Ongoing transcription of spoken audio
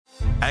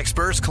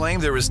Experts claim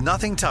there is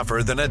nothing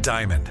tougher than a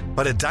diamond.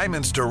 But at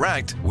Diamonds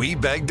Direct, we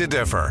beg to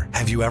differ.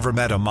 Have you ever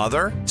met a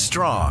mother?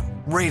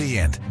 Strong,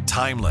 radiant,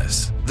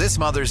 timeless. This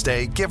Mother's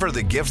Day, give her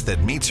the gift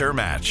that meets her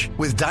match.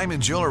 With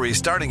diamond jewelry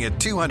starting at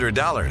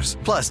 $200.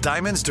 Plus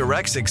Diamonds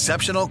Direct's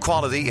exceptional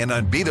quality and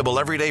unbeatable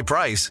everyday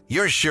price,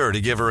 you're sure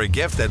to give her a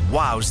gift that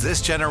wows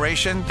this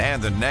generation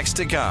and the next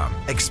to come.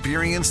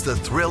 Experience the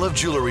thrill of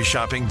jewelry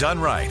shopping done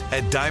right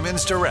at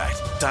Diamonds Direct.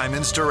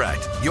 Diamonds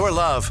Direct. Your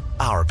love,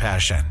 our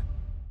passion.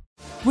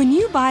 When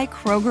you buy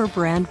Kroger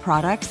brand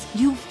products,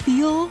 you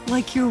feel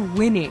like you're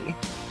winning.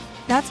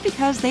 That's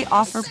because they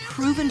offer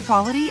proven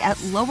quality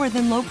at lower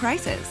than low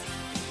prices.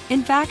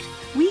 In fact,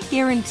 we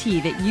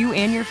guarantee that you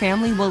and your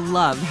family will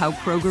love how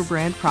Kroger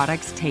brand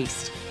products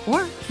taste,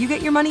 or you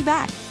get your money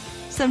back.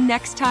 So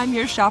next time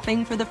you're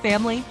shopping for the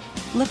family,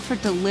 look for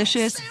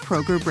delicious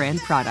Kroger brand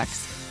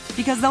products,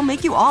 because they'll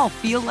make you all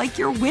feel like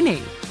you're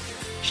winning.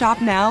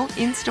 Shop now,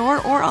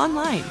 in-store, or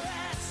online.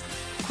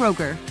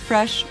 Kroger,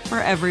 fresh for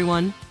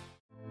everyone.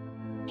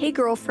 Hey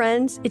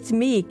girlfriends, it's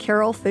me,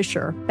 Carol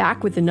Fisher,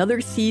 back with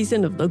another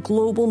season of the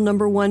global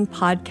 #1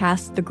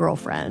 podcast, The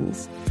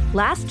Girlfriends.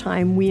 Last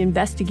time, we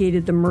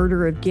investigated the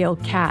murder of Gail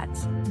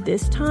Katz.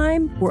 This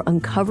time, we're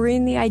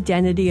uncovering the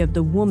identity of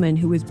the woman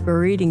who was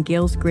buried in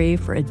Gail's grave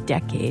for a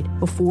decade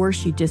before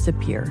she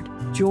disappeared.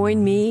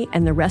 Join me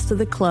and the rest of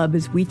the club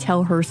as we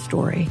tell her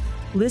story.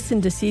 Listen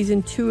to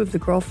Season 2 of The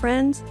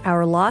Girlfriends,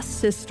 Our Lost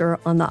Sister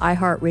on the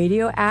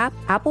iHeartRadio app,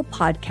 Apple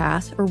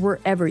Podcasts, or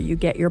wherever you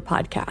get your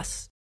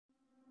podcasts.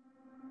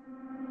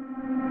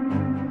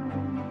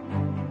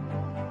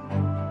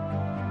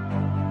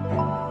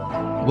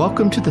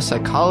 Welcome to the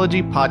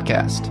Psychology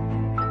Podcast,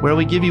 where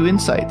we give you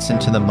insights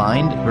into the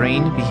mind,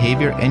 brain,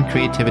 behavior, and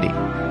creativity.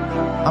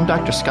 I'm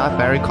Dr. Scott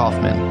Barry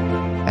Kaufman,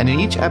 and in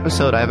each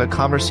episode I have a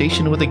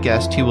conversation with a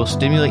guest who will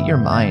stimulate your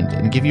mind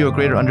and give you a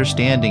greater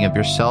understanding of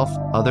yourself,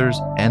 others,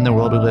 and the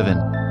world we live in.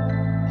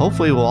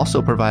 Hopefully we'll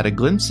also provide a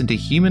glimpse into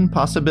human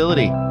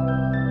possibility.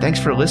 Thanks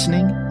for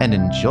listening and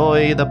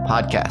enjoy the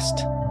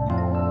podcast.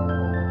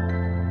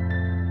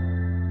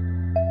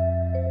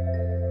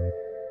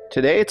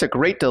 Today, it's a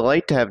great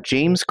delight to have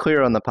James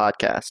Clear on the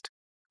podcast.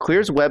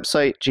 Clear's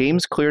website,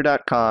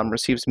 jamesclear.com,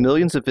 receives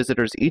millions of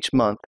visitors each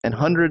month, and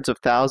hundreds of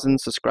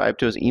thousands subscribe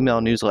to his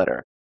email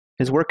newsletter.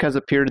 His work has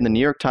appeared in the New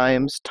York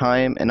Times,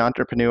 Time, and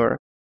Entrepreneur,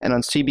 and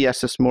on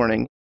CBS This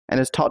Morning, and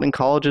is taught in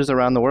colleges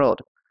around the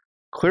world.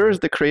 Clear is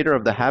the creator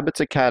of the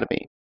Habits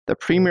Academy, the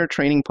premier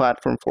training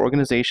platform for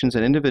organizations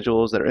and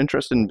individuals that are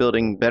interested in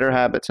building better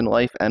habits in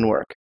life and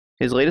work.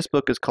 His latest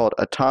book is called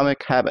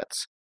Atomic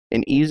Habits,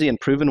 an easy and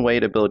proven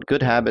way to build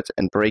good habits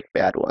and break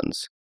bad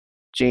ones.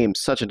 James,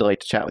 such a delight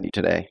to chat with you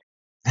today.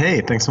 Hey,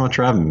 thanks so much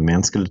for having me, man.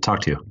 It's good to talk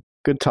to you.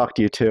 Good to talk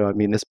to you, too. I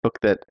mean, this book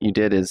that you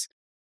did is,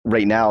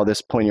 right now,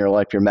 this point in your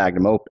life, your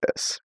magnum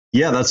opus.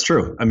 Yeah, that's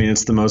true. I mean,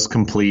 it's the most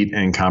complete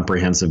and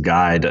comprehensive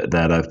guide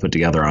that I've put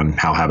together on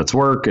how habits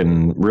work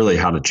and really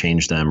how to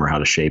change them or how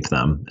to shape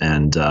them.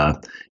 And,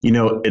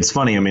 it's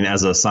funny. I mean,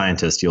 as a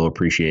scientist, you'll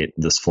appreciate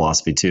this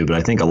philosophy, too. But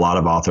I think a lot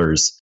of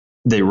authors,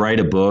 they write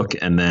a book,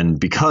 and then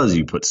because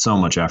you put so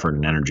much effort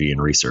and energy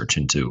and research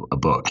into a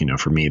book,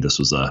 for me, this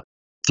was a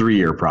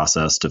 3-year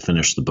process to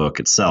finish the book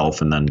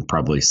itself, and then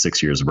probably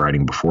 6 years of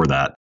writing before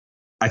that.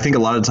 I think a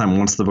lot of the time,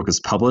 once the book is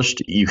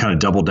published, you kind of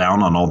double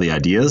down on all the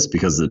ideas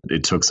because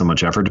it took so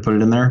much effort to put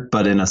it in there.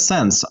 But in a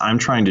sense, I'm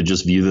trying to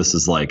just view this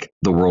as like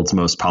the world's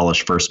most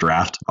polished first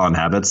draft on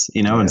habits,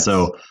 Yes. And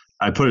so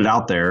I put it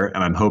out there,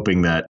 and I'm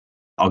hoping that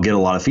I'll get a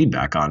lot of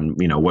feedback on,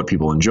 what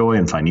people enjoy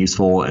and find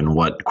useful and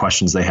what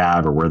questions they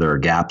have or where there are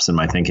gaps in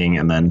my thinking.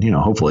 And then,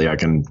 hopefully I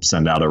can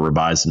send out a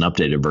revised and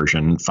updated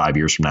version 5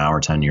 years from now or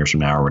 10 years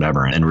from now or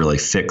whatever, and really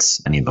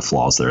fix any of the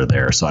flaws that are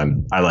there. So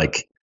I'm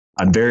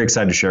very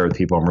excited to share it with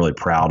people. I'm really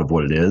proud of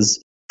what it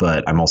is,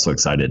 but I'm also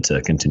excited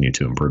to continue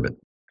to improve it.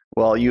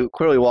 Well, you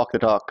clearly walk the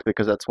talk,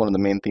 because that's one of the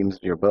main themes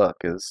of your book,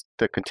 is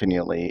to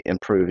continually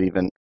improve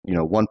even,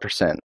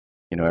 1%,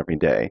 every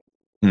day.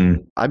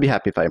 I'd be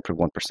happy if I improved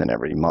 1%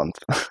 every month.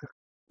 I'd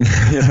be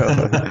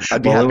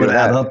happy it would with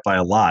add that. up by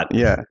a lot.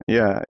 Yeah.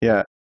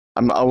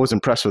 I'm always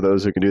impressed with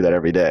those who can do that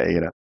every day,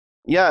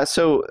 Yeah,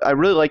 so I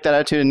really like that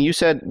attitude. And you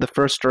said the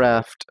first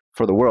draft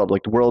for the world,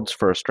 like the world's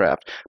first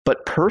draft.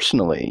 But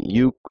personally,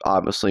 you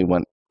obviously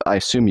I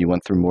assume you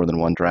went through more than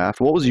one draft.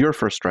 What was your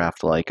first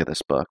draft like of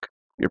this book?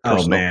 Your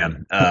personal, Oh,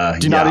 man.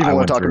 Do you not even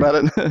want to talk about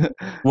it?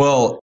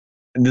 Well,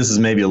 this is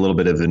maybe a little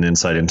bit of an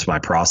insight into my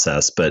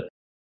process, but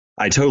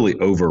I totally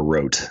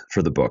overwrote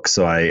for the book.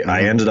 So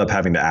I ended up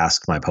having to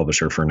ask my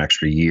publisher for an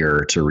extra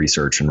year to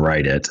research and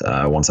write it.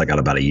 Once I got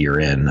about a year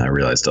in, I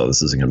realized,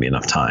 this isn't going to be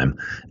enough time.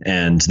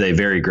 And they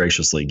very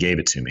graciously gave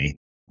it to me.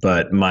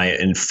 But my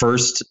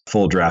first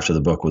full draft of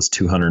the book was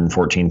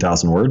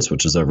 214,000 words,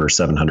 which is over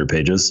 700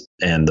 pages.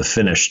 And the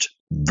finished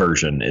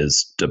version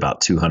is about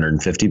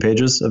 250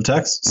 pages of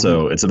text.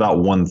 So it's about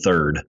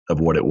 1/3 of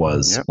what it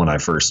was when I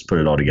first put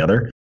it all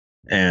together.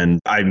 And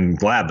I'm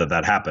glad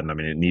that happened. I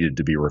mean, it needed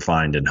to be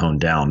refined and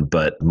honed down.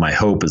 But my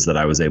hope is that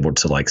I was able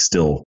to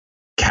still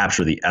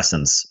capture the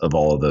essence of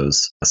all of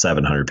those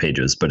 700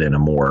 pages, but in a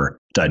more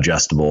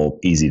digestible,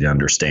 easy to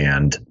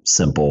understand,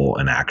 simple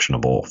and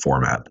actionable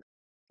format.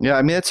 Yeah,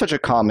 I mean, it's such a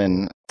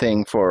common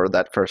thing for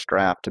that first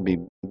draft to be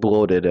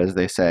bloated, as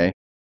they say,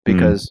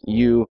 because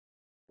you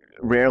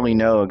rarely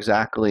know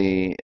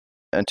exactly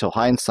until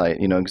hindsight,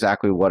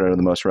 exactly what are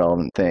the most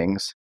relevant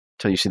things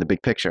until you see the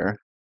big picture.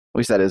 At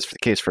least that is the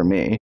case for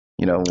me.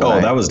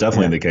 That was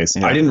definitely the case.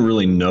 Yeah. I didn't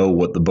really know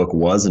what the book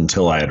was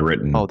until I had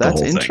written the whole thing. Oh,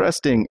 that's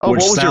interesting. What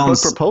was your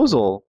book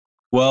proposal?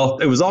 Well,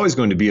 it was always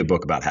going to be a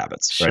book about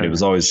habits, right? It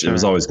was always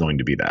going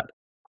to be that.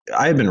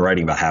 I had been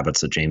writing about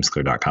habits at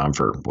jamesclear.com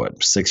for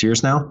 6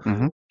 years now.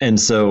 Mm-hmm. And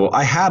so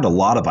I had a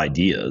lot of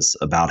ideas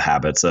about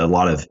habits, a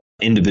lot of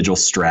individual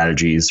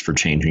strategies for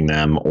changing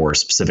them or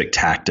specific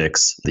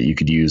tactics that you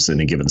could use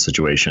in a given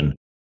situation.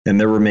 And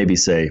there were maybe,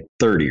 say,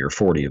 30 or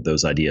 40 of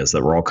those ideas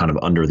that were all kind of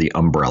under the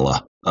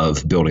umbrella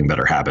of building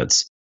better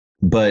habits.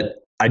 But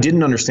I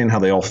didn't understand how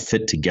they all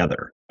fit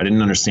together. I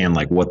didn't understand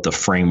what the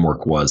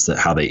framework was,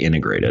 how they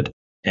integrated.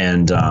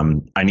 And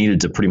I needed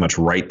to pretty much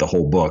write the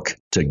whole book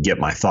to get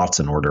my thoughts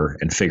in order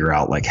and figure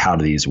out how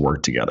do these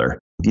work together.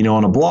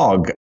 On a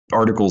blog,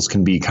 articles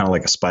can be kind of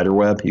like a spider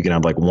web. You can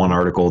have one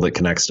article that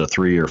connects to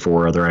 3 or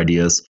 4 other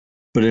ideas.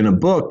 But in a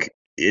book,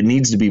 it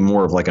needs to be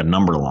more of a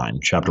number line.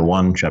 Chapter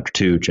 1, chapter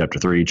 2, chapter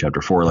 3,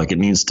 chapter 4. It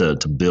needs to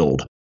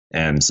build.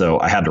 And so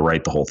I had to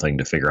write the whole thing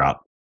to figure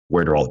out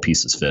where do all the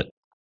pieces fit.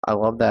 I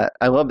love that.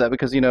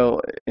 Because,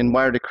 in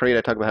Wired to Create,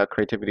 I talk about how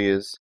creativity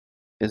is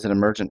an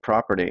emergent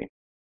property.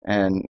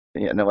 And,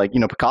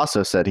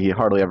 Picasso said he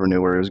hardly ever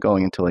knew where he was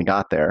going until he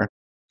got there.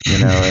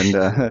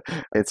 And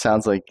it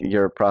sounds like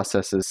your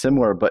process is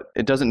similar, but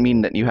it doesn't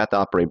mean that you have to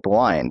operate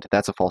blind.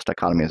 That's a false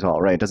dichotomy as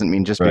well, right? It doesn't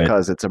mean just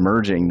because it's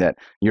emerging that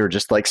you're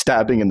just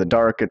stabbing in the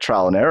dark at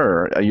trial and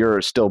error.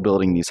 You're still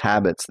building these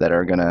habits that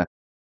are going to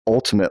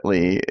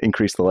ultimately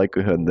increase the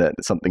likelihood that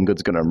something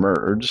good's going to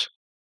emerge.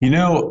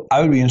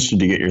 I would be interested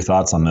to get your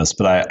thoughts on this,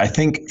 but I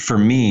think for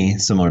me,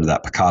 similar to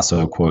that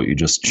Picasso quote you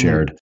just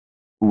shared,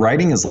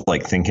 writing is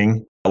like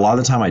thinking. A lot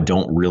of the time I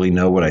don't really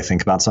know what I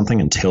think about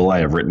something until I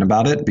have written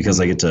about it, because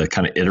I get to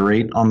kind of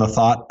iterate on the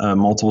thought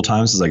multiple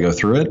times as I go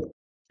through it.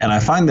 And I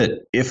find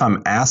that if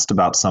I'm asked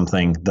about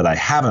something that I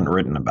haven't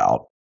written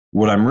about,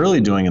 what I'm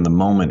really doing in the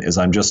moment is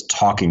I'm just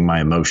talking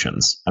my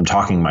emotions. I'm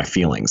talking my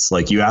feelings.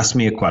 You asked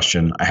me a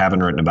question, I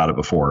haven't written about it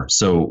before.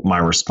 So my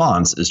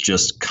response is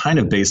just kind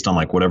of based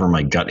on whatever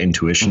my gut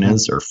intuition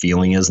is or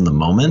feeling is in the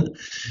moment.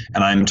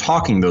 And I'm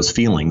talking those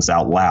feelings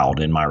out loud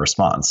in my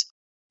response.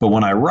 But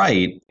when I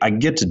write, I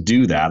get to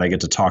do that. I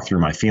get to talk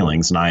through my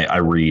feelings, and I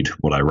read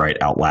what I write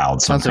out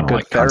loud. So sounds like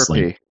good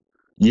therapy.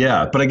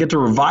 Yeah, but I get to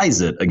revise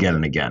it again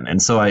and again.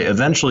 And so I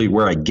eventually,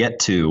 where I get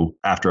to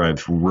after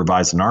I've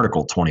revised an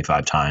article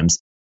 25 times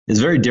is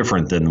very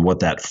different than what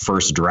that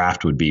first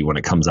draft would be when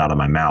it comes out of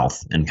my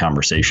mouth in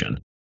conversation.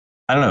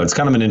 I don't know. It's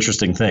kind of an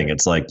interesting thing.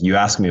 It's you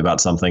ask me about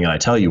something and I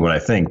tell you what I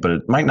think, but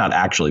it might not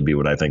actually be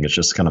what I think. It's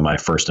just kind of my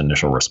first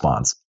initial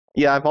response.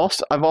 Yeah,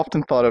 I've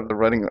often thought of the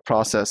writing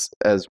process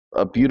as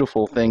a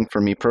beautiful thing for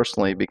me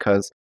personally,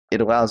 because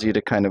it allows you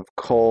to kind of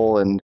cull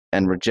and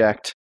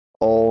reject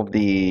all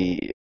the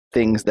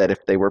things that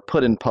if they were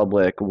put in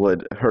public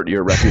would hurt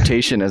your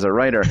reputation as a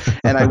writer.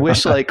 And I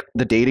wish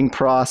the dating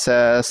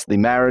process, the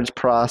marriage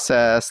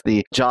process,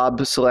 the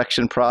job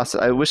selection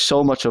process, I wish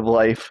so much of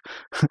life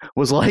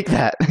was like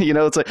that.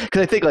 It's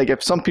because I think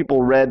if some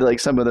people read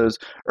some of those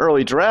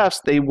early drafts,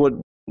 they would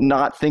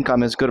not think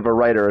I'm as good of a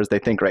writer as they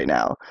think right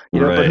now.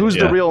 But who's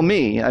the real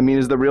me? I mean,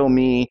 is the real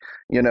me,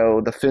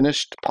 the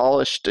finished,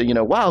 polished,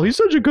 wow, he's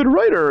such a good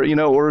writer,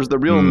 or is the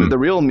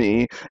real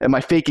me, am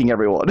I faking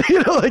everyone?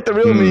 The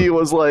real me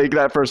was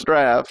that first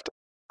draft.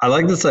 I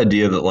like this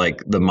idea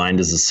that the mind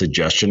is a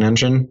suggestion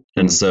engine.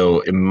 And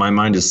so my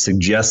mind is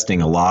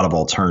suggesting a lot of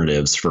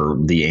alternatives for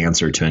the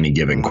answer to any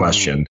given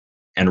question.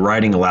 And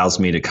writing allows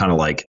me to kind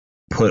of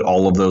put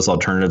all of those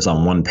alternatives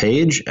on one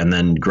page and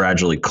then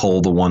gradually cull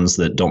the ones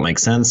that don't make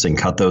sense and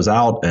cut those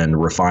out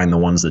and refine the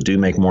ones that do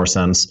make more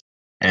sense.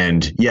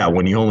 And yeah,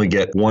 when you only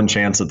get one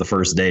chance at the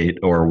first date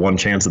or one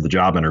chance at the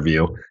job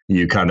interview,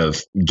 you kind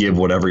of give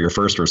whatever your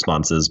first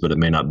response is, but it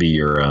may not be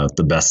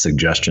the best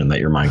suggestion that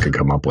your mind could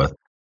come up with.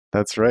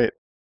 That's right.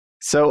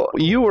 So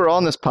you were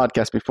on this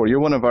podcast before.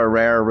 You're one of our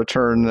rare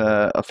return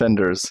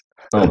offenders.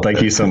 Oh,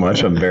 thank you so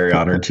much. I'm very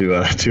honored to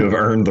have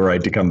earned the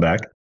right to come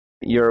back.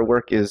 Your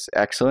work is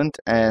excellent,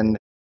 and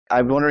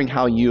I'm wondering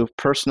how you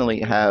personally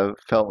have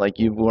felt like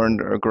you've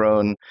learned or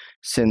grown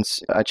since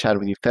I chatted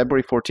with you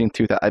February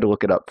 14th, I had to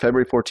look it up,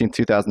 February 14th,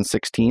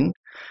 2016.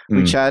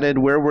 We chatted.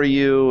 Where were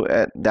you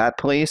at that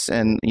place,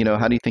 and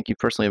how do you think you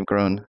personally have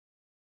grown?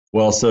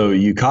 Well, so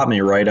you caught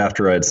me right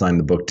after I had signed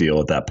the book deal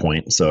at that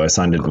point. So I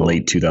signed it in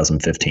late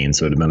 2015,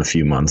 so it had been a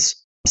few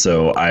months.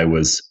 So I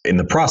was in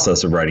the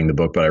process of writing the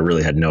book, but I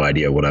really had no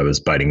idea what I was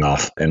biting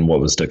off and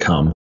what was to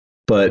come.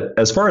 But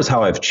as far as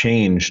how I've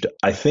changed,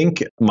 I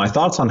think my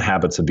thoughts on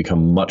habits have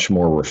become much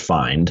more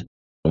refined.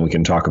 And we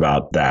can talk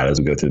about that as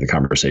we go through the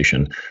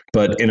conversation.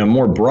 But in a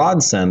more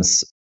broad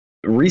sense,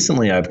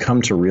 recently I've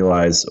come to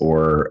realize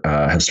or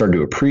have started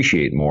to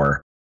appreciate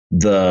more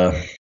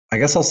I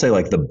guess I'll say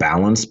like the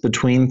balance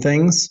between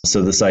things.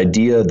 So this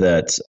idea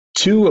that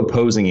two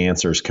opposing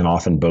answers can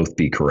often both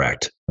be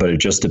correct, but it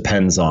just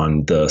depends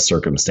on the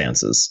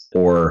circumstances.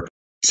 Or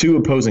two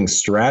opposing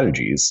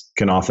strategies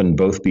can often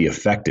both be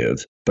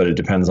effective, but it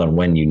depends on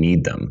when you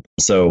need them.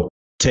 So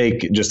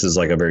take just as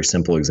like a very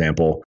simple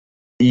example,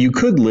 you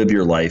could live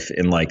your life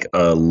in like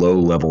a low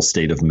level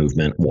state of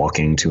movement,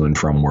 walking to and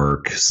from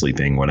work,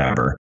 sleeping,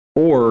 whatever.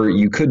 Or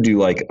you could do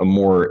like a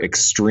more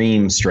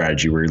extreme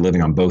strategy where you're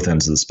living on both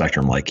ends of the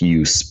spectrum. Like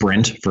you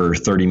sprint for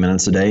 30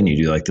 minutes a day and you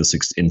do like this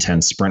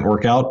intense sprint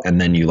workout.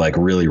 And then you like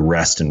really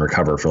rest and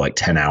recover for like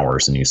 10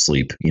 hours and you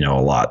sleep, a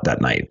lot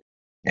that night.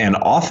 And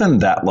often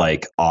that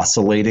like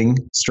oscillating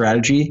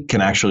strategy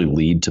can actually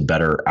lead to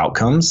better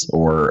outcomes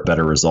or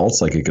better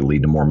results. Like it could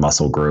lead to more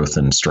muscle growth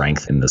and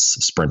strength in this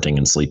sprinting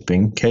and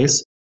sleeping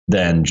case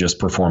than just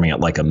performing at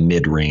like a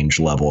mid-range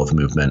level of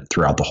movement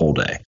throughout the whole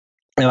day.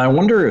 And I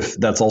wonder if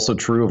that's also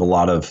true of a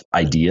lot of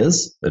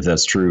ideas, if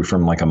that's true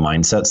from like a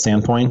mindset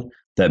standpoint,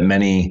 that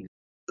many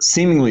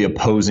seemingly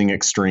opposing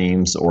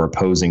extremes or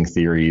opposing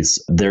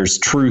theories, there's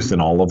truth in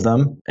all of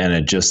them. And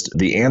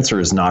the answer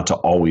is not to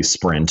always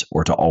sprint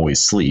or to always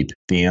sleep.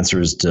 The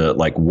answer is to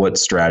like, what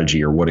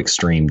strategy or what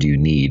extreme do you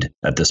need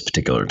at this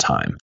particular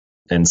time?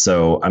 And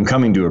so I'm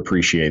coming to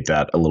appreciate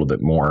that a little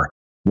bit more.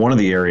 One of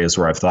the areas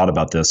where I've thought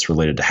about this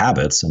related to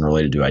habits and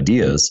related to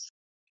ideas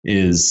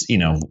is,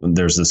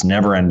 there's this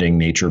never-ending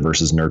nature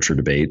versus nurture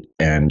debate.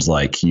 And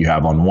like you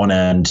have on one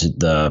end,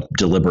 the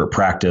deliberate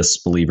practice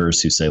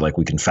believers who say like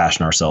we can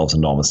fashion ourselves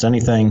into almost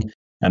anything.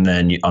 And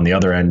then on the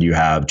other end, you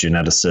have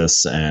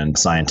geneticists and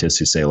scientists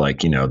who say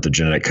like, the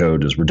genetic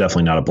code we're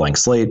definitely not a blank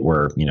slate.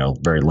 We're,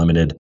 very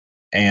limited.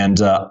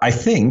 And I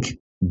think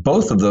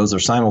both of those are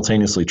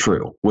simultaneously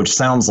true, which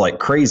sounds like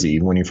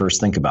crazy when you first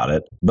think about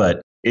it.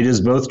 But it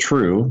is both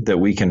true that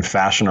we can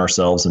fashion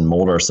ourselves and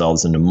mold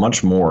ourselves into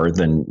much more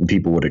than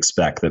people would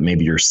expect, that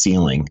maybe your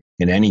ceiling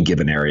in any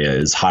given area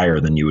is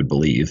higher than you would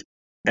believe.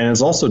 And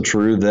it's also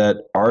true that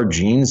our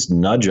genes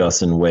nudge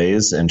us in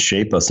ways and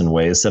shape us in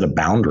ways, set a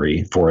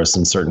boundary for us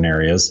in certain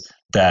areas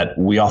that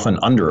we often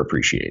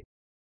underappreciate.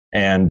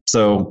 And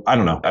so, I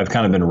don't know, I've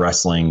kind of been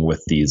wrestling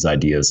with these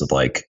ideas of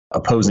like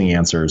opposing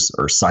answers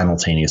or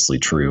simultaneously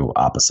true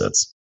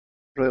opposites.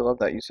 Really love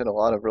that. You said a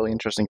lot of really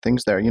interesting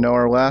things there.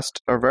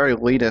 Our very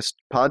latest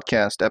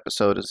podcast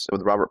episode is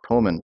with Robert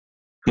Pullman.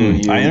 I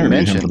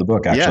interviewed him for the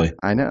book, actually. Yeah,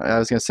 I know. I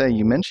was going to say,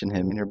 you mentioned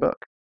him in your book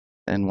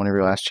in one of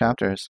your last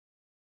chapters.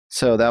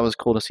 So that was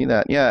cool to see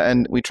that. Yeah,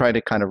 and we try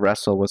to kind of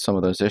wrestle with some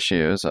of those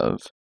issues of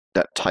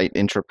that tight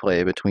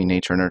interplay between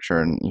nature and nurture.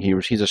 And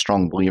he's a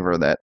strong believer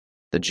that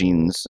the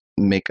genes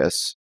make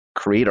us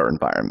create our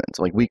environments.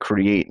 Like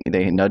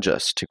they nudge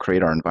us to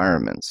create our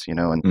environments,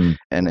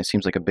 and it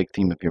seems like a big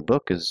theme of your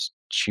book is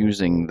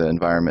choosing the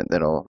environment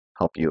that'll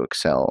help you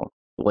excel.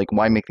 Like,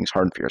 why make things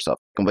hard for yourself?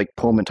 Like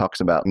Pullman talks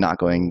about not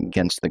going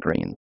against the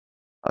grain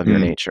of your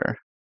nature.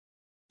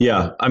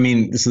 Yeah. I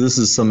mean, so this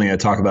is something I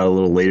talk about a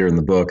little later in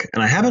the book.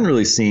 And I haven't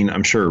really seen,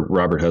 I'm sure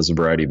Robert has a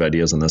variety of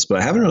ideas on this, but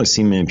I haven't really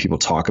seen many people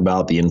talk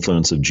about the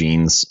influence of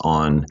genes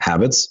on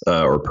habits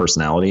or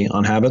personality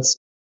on habits.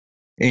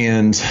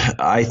 And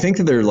I think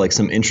that there are like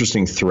some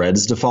interesting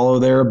threads to follow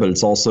there, but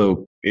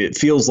it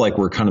feels like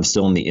we're kind of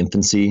still in the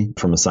infancy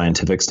from a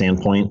scientific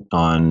standpoint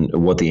on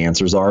what the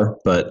answers are.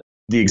 But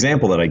the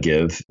example that I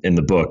give in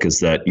the book is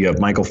that you have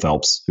Michael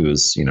Phelps, who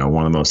is,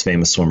 one of the most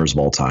famous swimmers of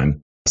all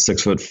time,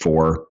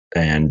 6'4",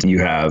 and you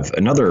have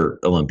another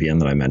Olympian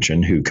that I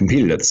mentioned who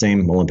competed at the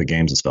same Olympic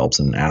Games as Phelps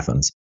in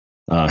Athens,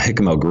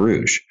 Hichem El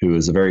Guerrouj, who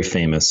is a very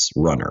famous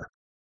runner.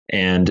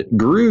 And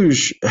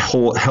Guerrouj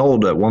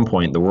held at one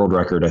point the world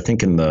record, I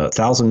think, in the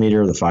 1,000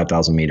 meter, the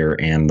 5,000 meter,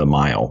 and the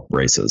mile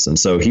races. And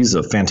so he's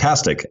a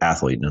fantastic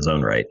athlete in his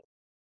own right.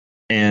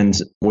 And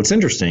what's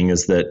interesting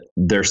is that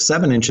they're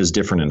 7 inches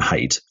different in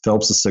height.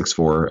 Phelps is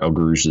 6'4", El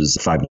Guerrouj is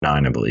 5'9",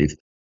 I believe.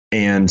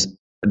 And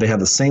they have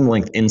the same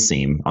length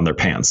inseam on their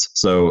pants.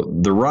 So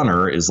the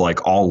runner is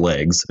like all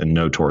legs and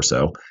no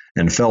torso.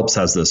 And Phelps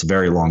has this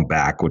very long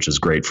back, which is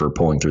great for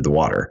pulling through the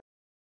water.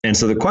 And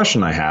so the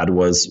question I had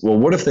was, well,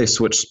 what if they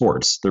switch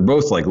sports? They're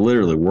both like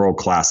literally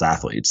world-class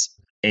athletes.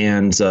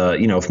 And,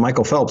 if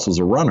Michael Phelps was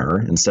a runner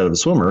instead of a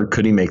swimmer,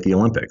 could he make the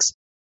Olympics?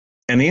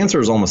 And the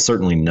answer is almost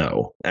certainly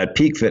no. At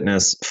peak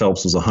fitness,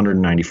 Phelps was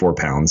 194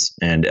 pounds,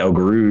 and El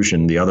Guerrouj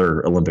and the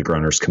other Olympic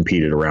runners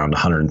competed around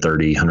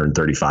 130,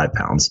 135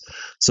 pounds.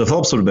 So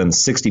Phelps would have been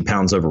 60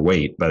 pounds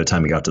overweight by the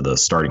time he got to the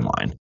starting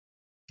line.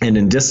 And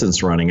in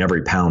distance running,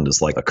 every pound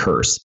is like a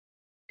curse.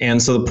 And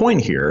so the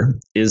point here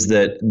is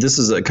that this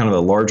is a kind of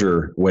a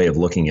larger way of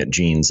looking at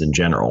genes in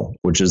general,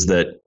 which is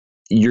that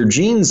your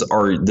genes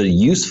are the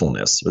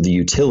usefulness or the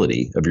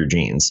utility of your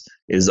genes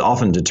is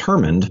often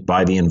determined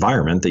by the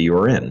environment that you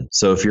are in.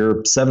 So if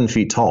you're 7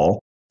 feet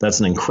tall, that's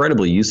an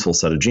incredibly useful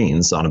set of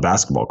genes on a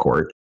basketball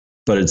court,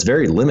 but it's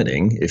very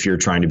limiting if you're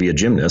trying to be a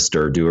gymnast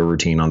or do a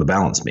routine on the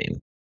balance beam.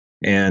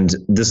 And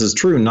this is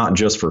true not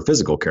just for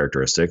physical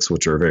characteristics,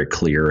 which are very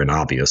clear and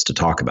obvious to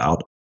talk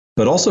about,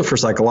 but also for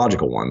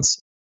psychological ones.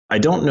 I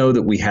don't know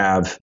that we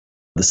have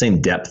the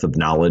same depth of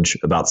knowledge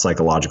about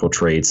psychological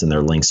traits and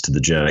their links to the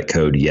genetic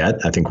code yet.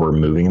 I think we're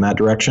moving in that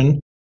direction.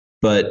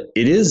 But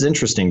it is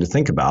interesting to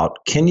think about,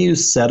 can you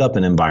set up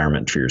an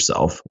environment for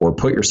yourself or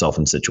put yourself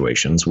in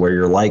situations where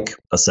you're like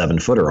a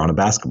 7-footer on a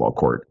basketball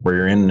court, where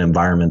you're in an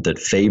environment that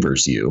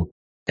favors you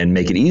and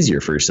make it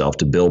easier for yourself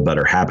to build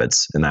better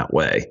habits in that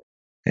way?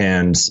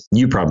 And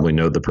you probably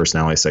know the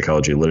personality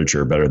psychology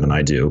literature better than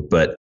I do,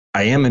 but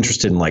I am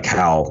interested in like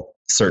how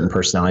certain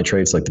personality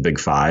traits, like the big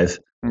 5,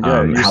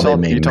 how they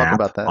may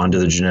map onto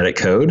the genetic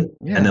code,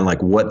 and then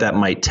like what that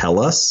might tell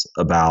us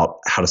about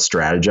how to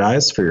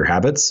strategize for your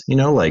habits. You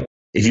know, like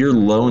if you're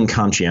low in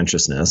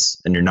conscientiousness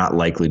and you're not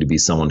likely to be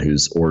someone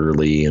who's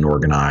orderly and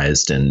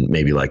organized and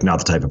maybe like not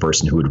the type of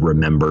person who would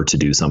remember to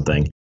do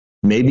something,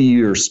 maybe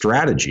your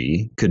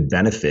strategy could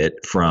benefit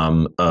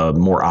from a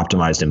more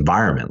optimized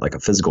environment, like a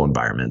physical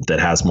environment that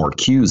has more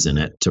cues in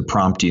it to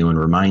prompt you and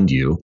remind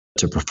you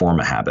to perform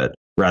a habit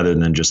rather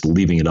than just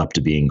leaving it up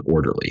to being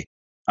orderly.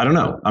 I don't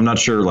know. I'm not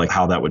sure like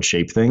how that would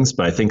shape things,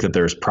 but I think that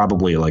there's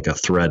probably like a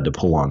thread to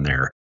pull on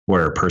there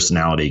where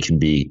personality can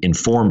be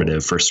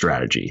informative for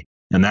strategy.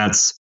 And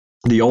that's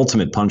the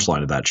ultimate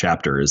punchline of that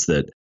chapter, is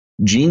that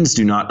genes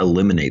do not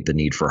eliminate the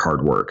need for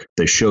hard work.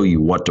 They show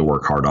you what to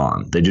work hard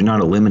on. They do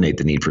not eliminate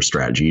the need for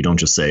strategy. You don't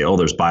just say, oh,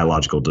 there's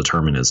biological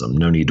determinism.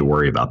 No need to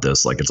worry about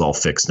this. Like it's all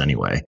fixed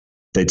anyway.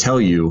 They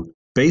tell you,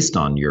 based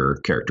on your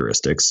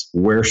characteristics,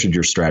 where should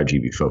your strategy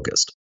be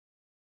focused?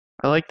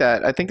 I like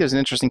that. I think there's an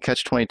interesting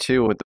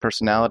catch-22 with the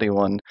personality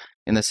one,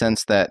 in the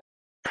sense that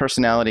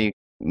personality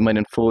might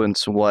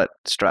influence what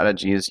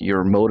strategies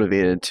you're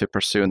motivated to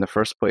pursue in the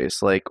first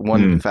place. Like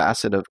one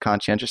facet of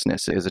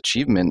conscientiousness is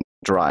achievement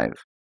drive.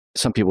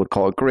 Some people would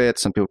call it grit.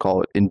 Some people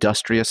call it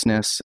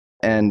industriousness.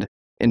 And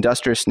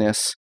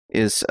industriousness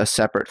is a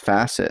separate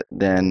facet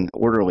than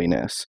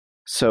orderliness.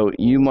 So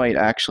you might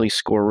actually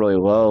score really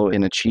low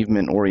in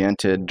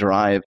achievement-oriented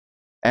drive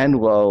and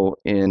low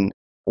in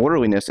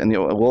orderliness, and the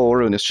low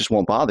orderliness just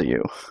won't bother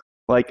you.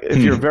 Like if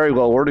you're very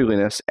low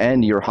orderliness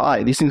and you're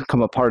high, these things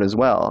come apart as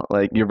well.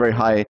 Like you're very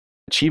high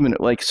achievement,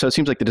 like, so it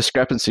seems like the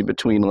discrepancy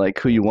between like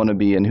who you want to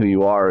be and who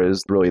you are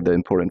is really the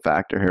important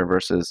factor here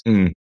versus,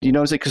 you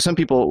know, it's like, because some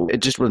people,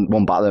 it just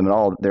won't bother them at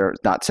all. They're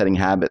not setting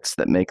habits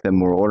that make them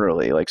more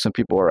orderly. Like some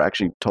people are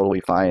actually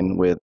totally fine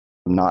with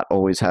not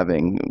always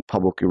having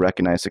publicly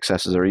recognized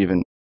successes or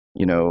even,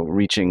 you know,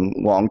 reaching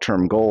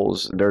long-term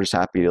goals. They're just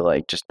happy to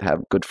like just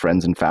have good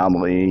friends and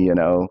family, you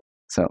know.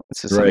 So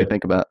it's just something to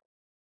think about.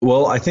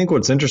 Well, I think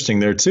what's interesting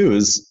there too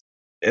is,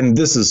 and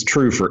this is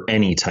true for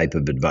any type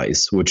of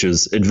advice, which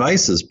is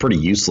advice is pretty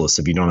useless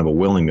if you don't have a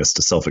willingness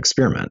to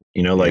self-experiment.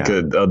 You know, like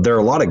there are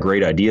a lot of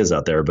great ideas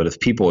out there, but if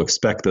people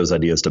expect those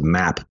ideas to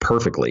map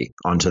perfectly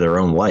onto their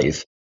own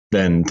life,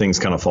 then things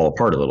kind of fall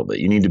apart a little bit.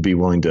 You need to be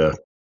willing to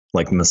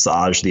like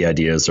massage the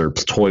ideas or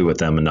toy with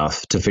them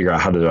enough to figure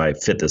out how do I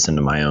fit this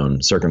into my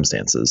own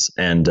circumstances.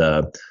 And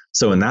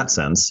so in that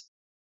sense,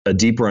 a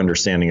deeper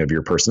understanding of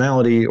your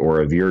personality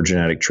or of your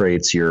genetic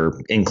traits, your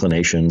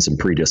inclinations and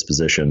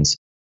predispositions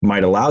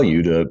might allow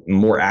you to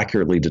more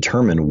accurately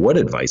determine what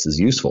advice is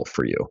useful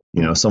for you.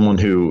 You know, someone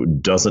who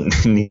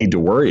doesn't need to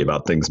worry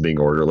about things being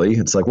orderly,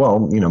 it's like,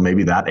 well, you know,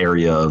 maybe that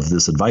area of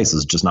this advice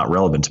is just not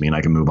relevant to me and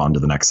I can move on to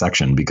the next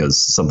section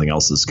because something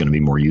else is going to be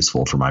more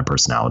useful for my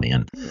personality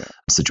and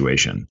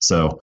situation.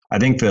 So I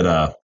think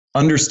that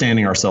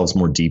understanding ourselves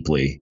more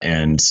deeply,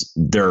 and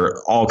there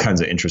are all kinds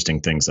of interesting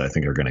things that I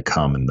think are going to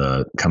come in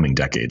the coming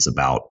decades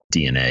about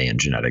DNA and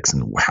genetics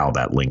and how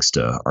that links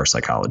to our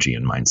psychology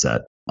and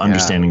mindset.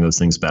 Understanding those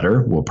things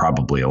better will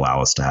probably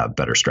allow us to have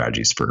better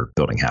strategies for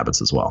building habits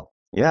as well.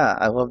 Yeah,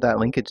 I love that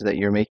linkage that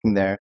you're making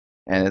there.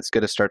 And it's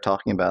good to start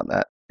talking about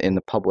that in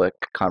the public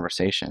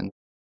conversation.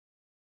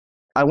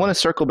 I want to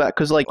circle back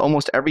because like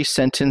almost every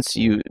sentence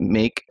you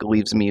make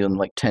leaves me in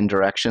like 10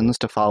 directions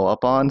to follow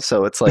up on.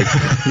 So it's like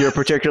you're a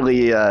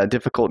particularly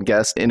difficult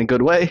guest in a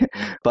good way.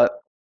 But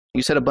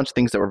you said a bunch of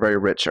things that were very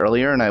rich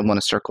earlier, and I want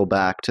to circle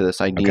back to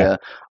this idea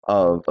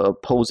of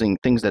opposing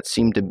things that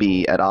seem to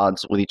be at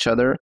odds with each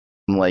other.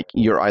 Like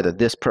you're either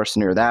this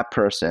person or that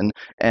person.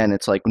 And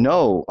it's like,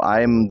 no,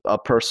 I'm a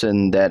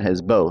person that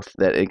has both,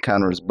 that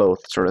encounters both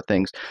sort of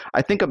things.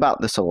 I think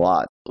about this a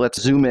lot. Let's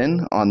zoom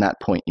in on that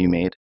point you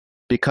made.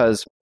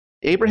 Because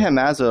Abraham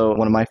Maslow,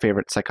 one of my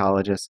favorite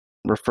psychologists,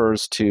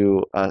 refers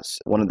to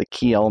one of the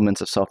key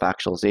elements of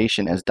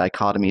self-actualization as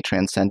dichotomy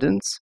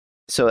transcendence.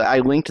 So I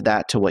linked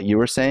that to what you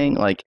were saying.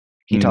 Like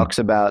he talks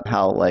about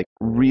how like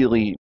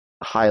really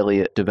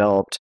highly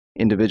developed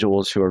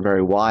individuals who are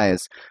very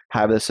wise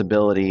have this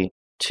ability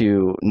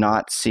to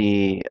not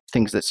see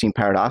things that seem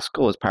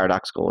paradoxical as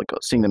paradoxical, like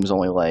seeing them as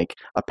only like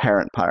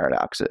apparent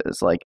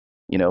paradoxes, like,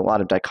 you know, a lot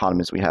of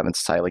dichotomies we have in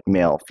society, like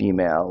male,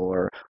 female,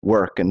 or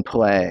work and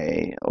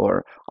play,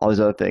 or all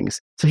these other things.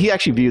 So he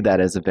actually viewed that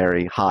as a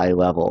very high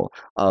level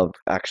of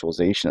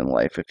actualization in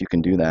life, if you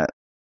can do that.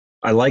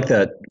 I like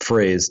that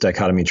phrase,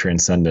 dichotomy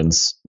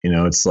transcendence. You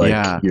know, it's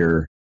like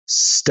you're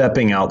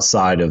stepping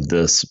outside of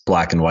this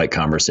black and white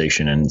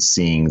conversation and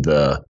seeing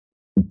the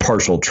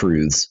partial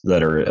truths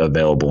that are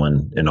available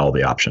in all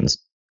the options.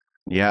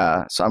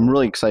 Yeah. So I'm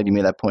really excited you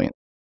made that point.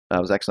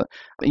 That was excellent.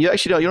 You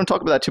actually you don't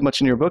talk about that too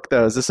much in your book,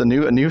 though. Is this a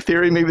new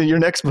theory, maybe in your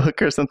next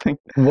book or something?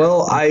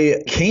 Well,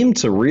 I came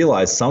to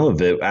realize some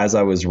of it as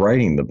I was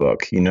writing the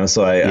book,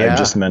 so I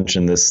just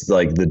mentioned this,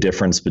 like the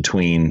difference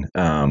between,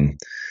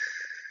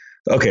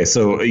 okay,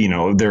 so,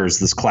 there's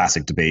this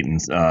classic debate in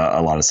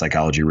a lot of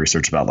psychology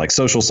research about like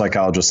social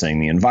psychologists saying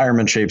the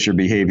environment shapes your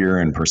behavior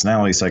and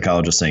personality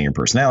psychologists saying your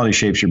personality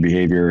shapes your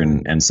behavior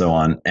and so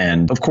on.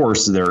 And of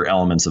course, there are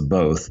elements of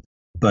both.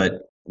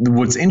 But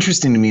what's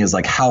interesting to me is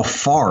like how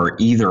far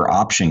either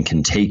option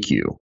can take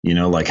you,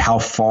 like how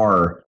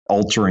far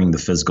altering the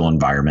physical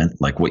environment,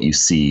 like what you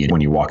see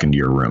when you walk into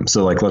your room.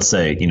 So like, let's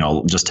say,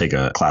 just take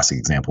a classic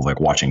example of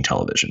like watching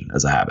television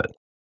as a habit.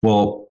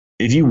 Well,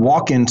 if you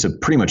walk into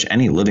pretty much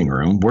any living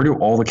room, where do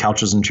all the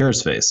couches and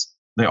chairs face?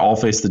 They all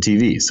face the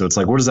TV. So it's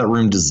like, what is that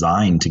room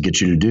designed to get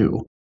you to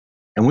do?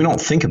 And we don't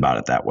think about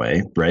it that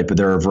way, right? But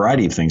there are a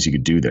variety of things you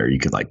could do there. You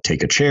could like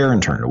take a chair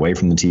and turn it away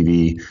from the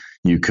TV.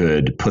 You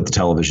could put the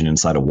television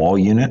inside a wall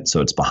unit, so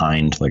it's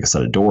behind like a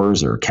set of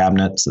doors or a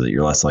cabinet so that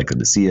you're less likely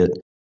to see it.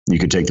 You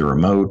could take the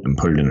remote and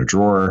put it in a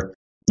drawer.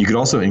 You could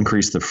also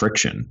increase the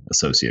friction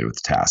associated with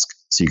the task.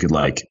 So you could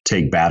like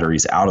take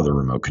batteries out of the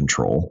remote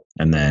control,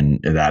 and then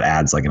that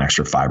adds like an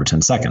extra 5 or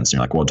 10 seconds. And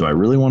you're like, well, do I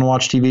really want to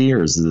watch TV,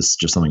 or is this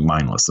just something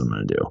mindless that I'm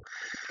going to do?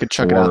 You could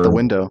chuck it out the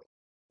window.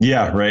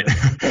 Yeah, right.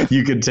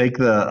 You could take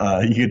the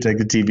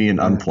TV and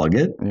unplug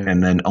it,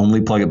 and then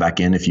only plug it back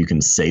in if you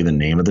can say the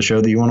name of the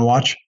show that you want to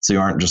watch. So you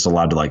aren't just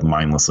allowed to like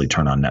mindlessly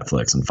turn on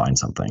Netflix and find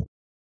something.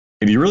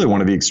 If you really want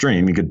to be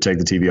extreme, you could take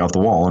the TV off the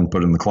wall and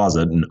put it in the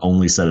closet and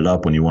only set it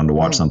up when you wanted to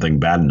watch something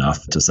bad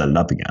enough to set it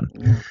up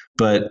again.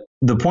 But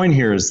the point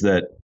here is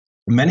that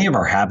many of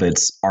our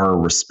habits are a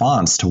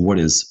response to what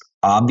is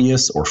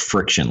obvious or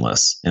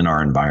frictionless in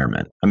our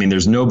environment. I mean,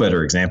 there's no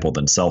better example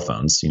than cell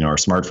phones. Our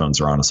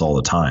smartphones are on us all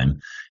the time.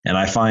 And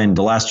I find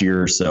the last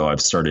year or so, I've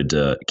started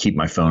to keep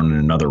my phone in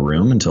another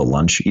room until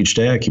lunch each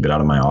day. I keep it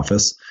out of my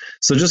office.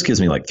 So it just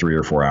gives me like 3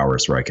 or 4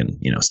 hours where I can,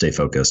 stay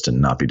focused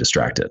and not be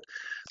distracted.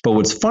 But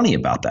what's funny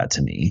about that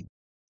to me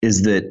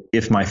is that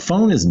if my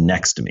phone is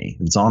next to me,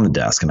 it's on the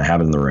desk and I have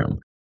it in the room,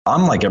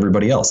 I'm like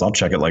everybody else. I'll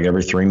check it like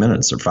every 3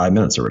 minutes or 5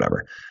 minutes or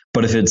whatever.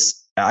 But if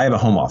I have a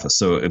home office,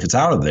 so if it's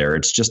out of there,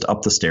 it's just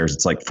up the stairs.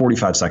 It's like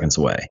 45 seconds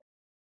away.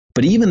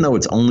 But even though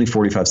it's only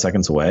 45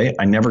 seconds away,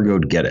 I never go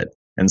to get it.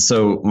 And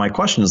so my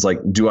question is like,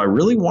 do I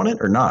really want it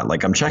or not?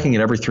 Like I'm checking it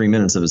every 3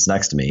 minutes if it's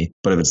next to me.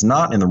 But if it's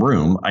not in the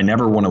room, I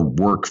never want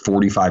to work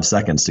 45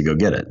 seconds to go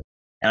get it.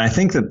 And I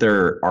think that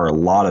there are a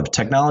lot of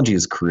technology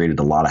has created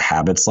a lot of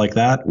habits like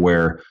that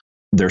where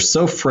they're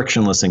so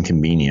frictionless and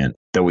convenient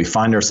that we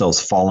find ourselves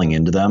falling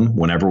into them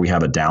whenever we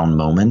have a down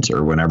moment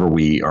or whenever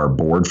we are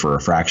bored for a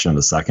fraction of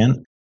a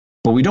second.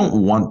 But we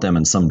don't want them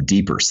in some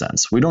deeper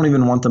sense. We don't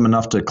even want them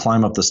enough to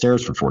climb up the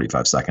stairs for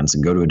 45 seconds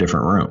and go to a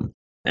different room.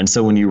 And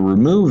so when you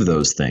remove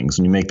those things,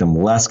 when you make them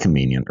less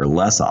convenient or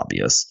less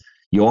obvious,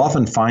 you'll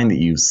often find that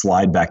you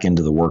slide back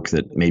into the work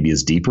that maybe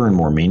is deeper and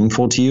more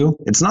meaningful to you.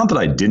 It's not that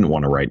I didn't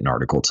want to write an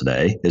article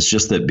today. It's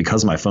just that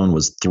because my phone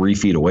was 3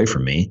 feet away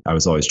from me, I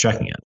was always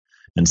checking it.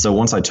 And so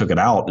once I took it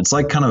out, it's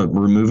like kind of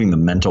removing the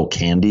mental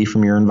candy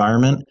from your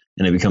environment,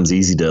 and it becomes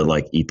easy to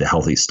like eat the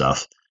healthy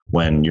stuff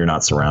when you're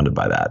not surrounded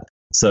by that.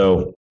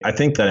 So I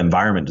think that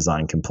environment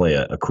design can play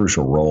a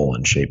crucial role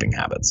in shaping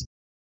habits.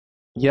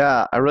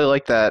 Yeah, I really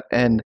like that.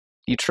 And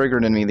you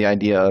triggered in me the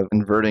idea of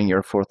inverting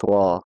your fourth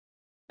wall.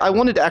 I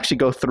wanted to actually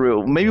go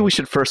through, maybe we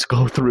should first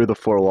go through the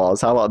 4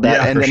 laws. How about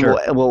that? Yeah, and then sure.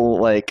 we'll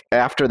like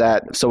after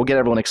that, so we'll get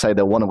everyone excited.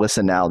 They'll want to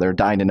listen now. They're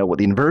dying to know what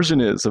the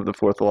inversion is of the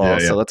 4th law.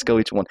 Yeah. So let's go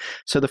each one.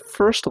 So the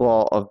first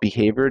law of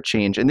behavior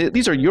change, and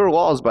these are your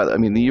laws,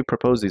 you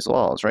propose these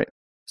laws, right?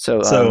 So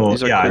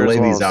these are I lay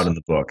laws. these out in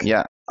the book.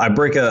 Yeah. I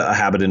break a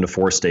habit into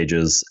 4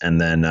 stages,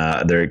 and then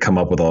they come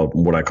up with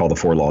what I call the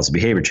 4 laws of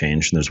behavior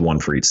change, and there's one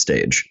for each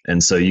stage.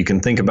 And so you can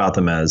think about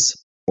them as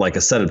like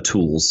a set of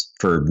tools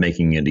for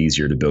making it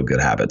easier to build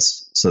good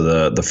habits.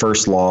 So the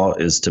first law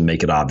is to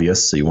make it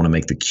obvious. So you want to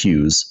make the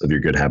cues of your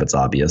good habits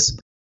obvious.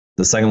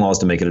 The second law is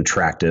to make it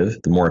attractive.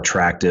 The more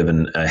attractive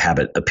a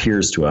habit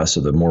appears to us,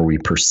 or the more we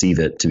perceive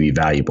it to be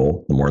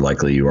valuable, the more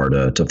likely you are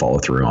to follow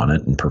through on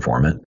it and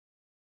perform it.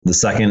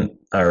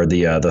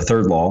 The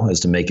third law is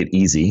to make it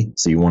easy.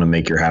 So you want to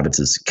make your habits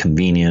as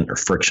convenient or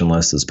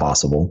frictionless as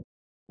possible.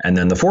 And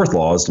then the 4th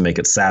law is to make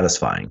it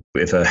satisfying.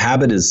 If a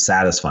habit is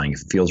satisfying,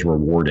 if it feels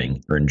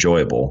rewarding or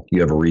enjoyable, you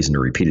have a reason to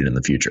repeat it in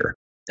the future.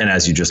 And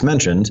as you just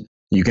mentioned,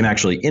 you can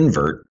actually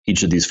invert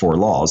each of these 4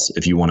 laws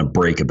if you want to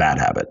break a bad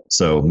habit.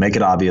 So make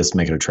it obvious,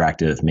 make it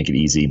attractive, make it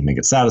easy, make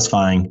it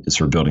satisfying is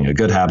for building a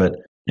good habit.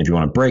 And if you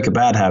want to break a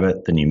bad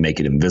habit, then you make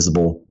it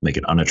invisible, make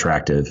it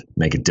unattractive,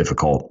 make it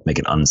difficult, make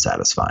it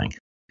unsatisfying.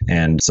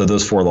 And so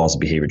those 4 laws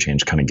of behavior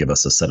change kind of give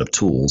us a set of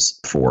tools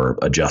for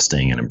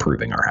adjusting and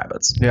improving our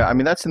habits. Yeah,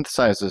 that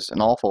synthesizes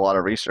an awful lot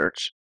of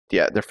research.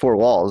 Yeah, they're 4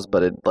 laws,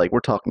 but we're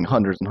talking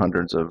hundreds and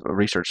hundreds of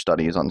research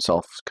studies on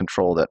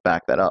self-control that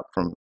back that up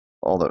from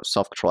all the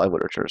self-control I've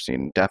literature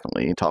seen.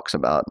 Definitely talks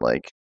about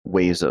like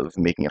ways of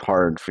making it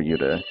hard for you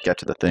to get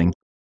to the thing.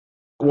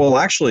 Well,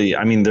 actually,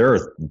 I mean, there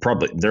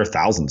are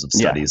thousands of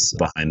studies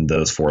behind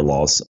those 4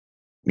 laws.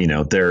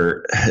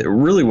 They're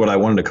really, what I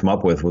wanted to come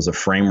up with was a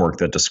framework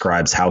that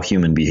describes how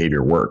human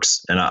behavior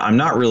works. And I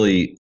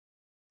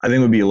think it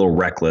would be a little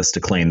reckless to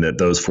claim that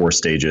those 4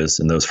 stages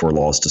and those 4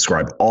 laws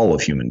describe all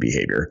of human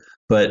behavior.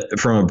 But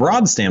from a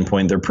broad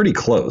standpoint, they're pretty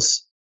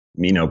close.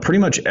 Pretty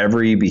much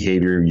every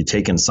behavior, you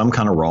take in some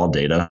kind of raw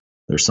data,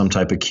 there's some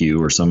type of cue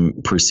or some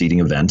preceding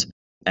event,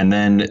 and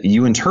then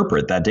you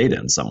interpret that data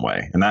in some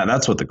way. And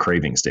that's what the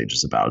craving stage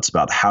is about. It's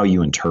about how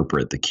you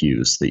interpret the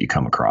cues that you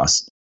come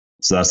across.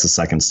 So that's the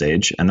second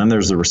stage. And then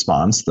there's the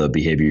response, the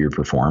behavior you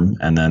perform.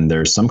 And then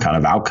there's some kind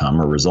of outcome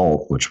or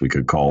result, which we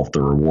could call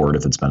the reward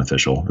if it's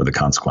beneficial, or the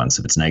consequence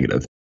if it's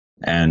negative.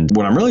 And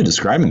what I'm really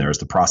describing there is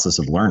the process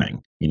of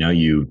learning.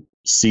 You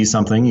see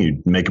something,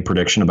 you make a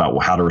prediction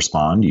about how to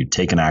respond, you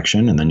take an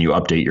action, and then you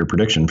update your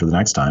prediction for the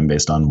next time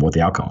based on what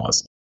the outcome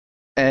was.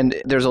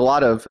 And there's a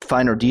lot of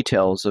finer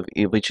details of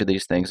each of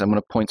these things. I'm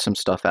going to point some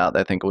stuff out that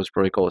I think was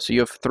pretty cool. So you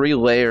have 3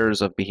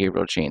 layers of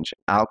behavioral change: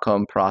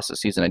 outcome,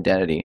 processes, and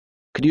identity.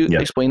 Could you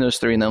explain those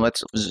 3, and then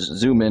let's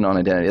zoom in on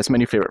identity? That's my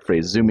new favorite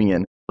phrase, zooming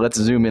in. Let's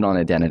zoom in on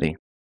identity.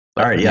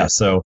 All right, yeah.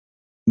 So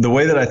the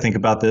way that I think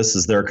about this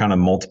is there are kind of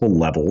multiple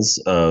levels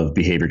of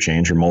behavior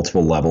change, or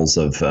multiple levels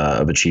of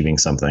achieving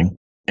something.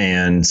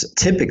 And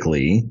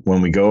typically, when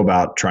we go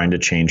about trying to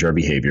change our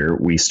behavior,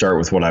 we start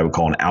with what I would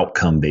call an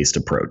outcome-based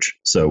approach.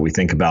 So we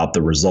think about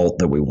the result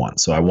that we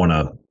want. So I want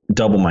to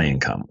double my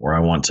income, or I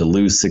want to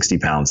lose 60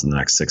 pounds in the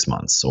next 6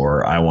 months,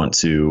 or I want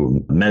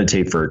to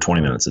meditate for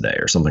 20 minutes a day,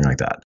 or something like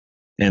that.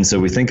 And so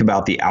we think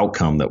about the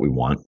outcome that we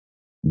want.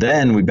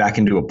 Then we back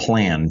into a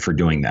plan for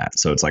doing that.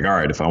 So it's like, all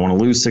right, if I want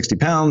to lose 60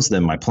 pounds,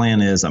 then my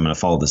plan is I'm going to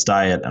follow this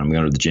diet and I'm going to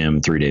go to the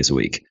gym 3 days a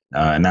week.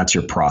 And that's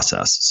your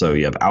process. So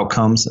you have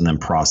outcomes and then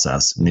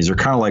process. And these are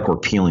kind of like we're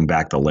peeling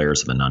back the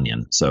layers of an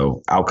onion.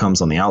 So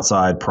outcomes on the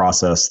outside,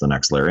 process, the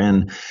next layer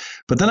in.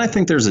 But then I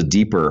think there's a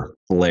deeper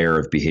layer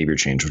of behavior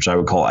change, which I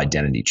would call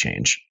identity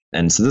change.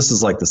 And so this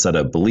is like the set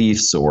of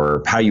beliefs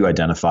or how you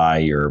identify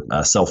your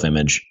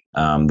self-image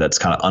that's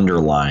kind of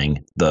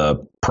underlying the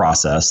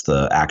process,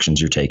 the actions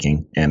you're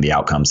taking, and the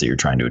outcomes that you're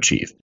trying to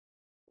achieve.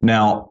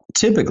 Now,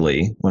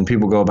 typically, when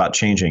people go about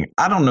changing,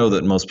 I don't know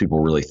that most people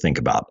really think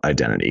about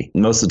identity.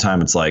 Most of the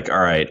time, it's like,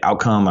 all right,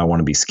 outcome, I want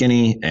to be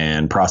skinny,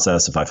 and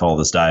process, if I follow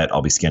this diet,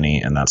 I'll be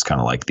skinny, and that's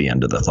kind of like the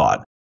end of the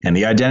thought. And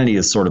the identity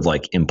is sort of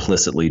like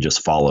implicitly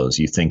just follows.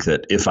 You think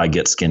that if I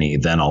get skinny,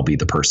 then I'll be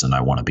the person I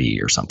want to be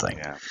or something.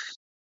 Yeah.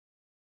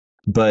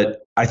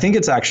 But I think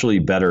it's actually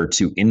better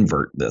to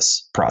invert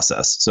this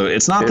process. So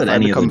it's not that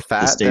any of the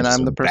fat, then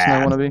I'm the person I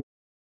want to be.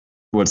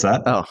 What's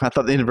that? Oh, I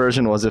thought the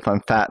inversion was if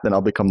I'm fat, then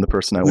I'll become the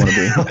person I want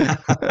to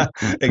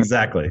be.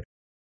 Exactly.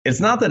 It's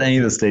not that any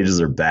of the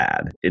stages are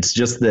bad. It's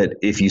just that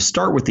if you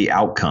start with the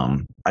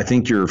outcome, I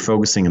think you're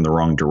focusing in the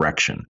wrong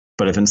direction.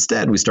 But if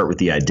instead we start with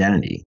the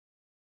identity,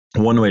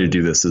 one way to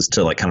do this is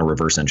to like kind of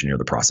reverse engineer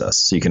the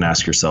process. So you can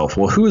ask yourself,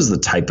 well, who is the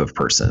type of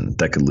person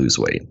that could lose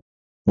weight?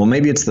 Well,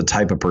 maybe it's the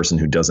type of person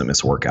who doesn't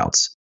miss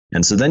workouts.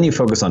 And so then you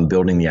focus on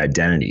building the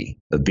identity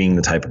of being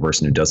the type of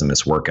person who doesn't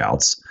miss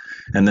workouts.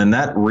 And then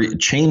that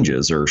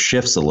changes or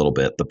shifts a little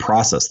bit the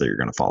process that you're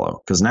going to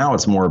follow. Because now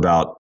it's more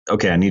about,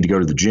 okay, I need to go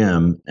to the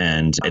gym.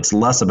 And it's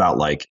less about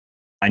like,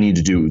 I need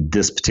to do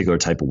this particular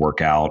type of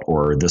workout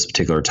or this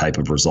particular type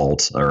of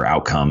result or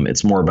outcome.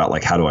 It's more about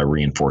like, how do I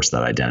reinforce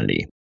that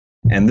identity?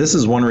 And this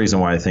is one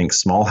reason why I think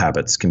small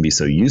habits can be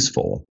so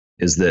useful,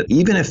 is that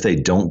even if they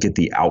don't get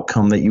the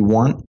outcome that you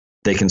want,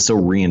 they can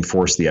still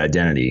reinforce the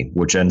identity,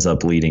 which ends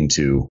up leading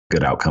to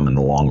good outcome in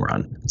the long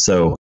run.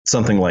 So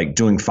something like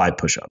doing 5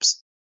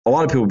 push-ups. A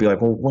lot of people will be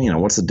like, well,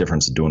 what's the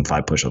difference of doing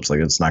 5 push-ups? Like,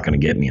 it's not going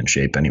to get me in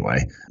shape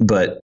anyway.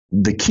 But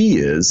the key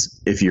is,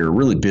 if you're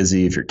really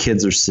busy, if your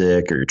kids are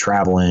sick or you're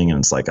traveling, and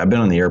it's like, I've been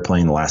on the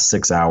airplane the last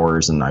 6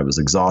 hours and I was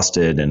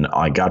exhausted and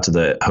I got to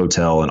the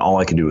hotel and all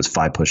I could do was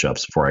 5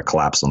 push-ups before I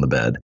collapsed on the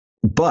bed.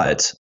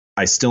 But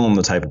I still am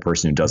the type of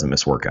person who doesn't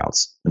miss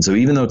workouts. And so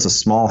even though it's a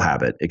small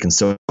habit, it can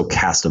still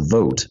cast a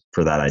vote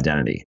for that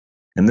identity.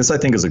 And this, I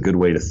think, is a good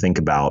way to think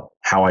about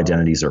how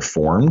identities are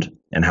formed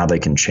and how they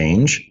can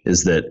change,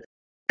 is that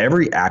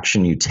every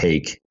action you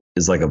take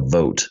is like a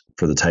vote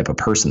for the type of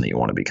person that you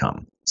want to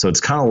become. So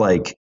it's kind of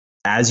like,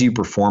 as you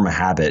perform a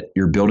habit,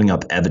 you're building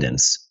up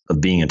evidence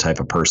of being a type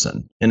of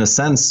person. In a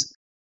sense,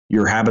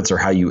 your habits are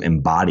how you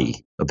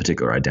embody a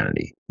particular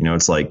identity.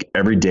 It's like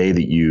every day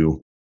that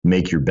you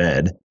make your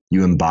bed,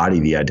 you embody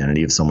the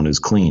identity of someone who's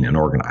clean and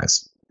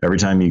organized. Every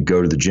time you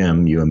go to the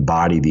gym, you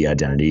embody the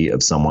identity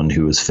of someone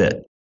who is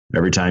fit.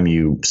 Every time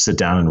you sit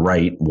down and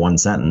write one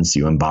sentence,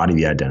 you embody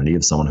the identity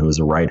of someone who is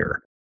a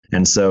writer.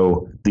 And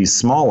so these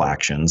small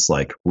actions,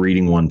 like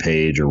reading one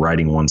page or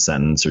writing one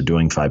sentence or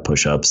doing 5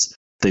 push-ups,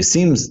 they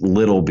seem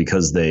little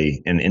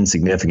and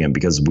insignificant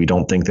because we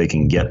don't think they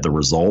can get the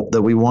result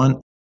that we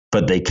want,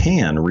 but they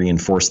can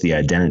reinforce the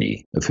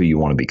identity of who you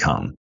want to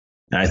become.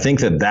 And I think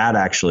that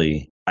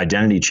actually,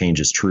 identity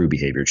change is true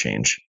behavior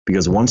change,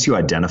 because once you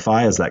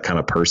identify as that kind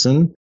of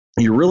person,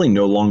 you're really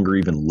no longer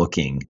even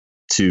looking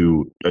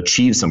to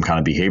achieve some kind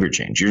of behavior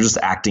change. You're just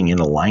acting in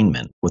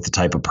alignment with the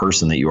type of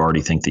person that you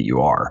already think that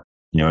you are.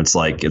 It's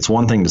like, it's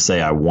one thing to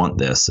say, I want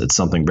this. It's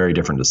something very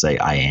different to say,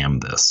 I am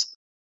this.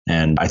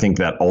 And I think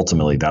that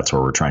ultimately that's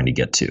where we're trying to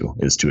get to,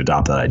 is to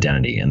adopt that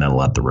identity and then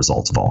let the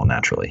results follow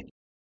naturally.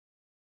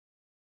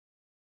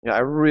 Yeah, I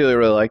really,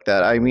 really like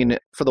that. I mean,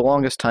 for the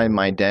longest time,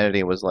 my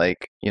identity was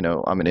like,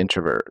 I'm an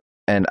introvert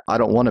and I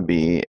don't want to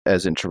be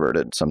as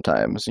introverted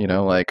sometimes,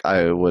 like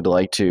I would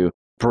like to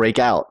break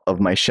out of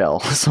my shell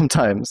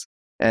sometimes.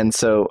 And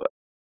so,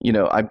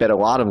 I bet a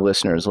lot of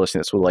listeners listening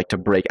to this would like to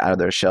break out of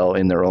their shell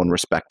in their own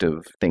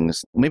respective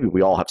things. Maybe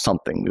we all have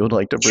something we would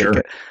like to break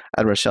it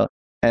out of our shell.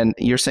 And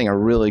you're saying a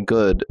really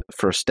good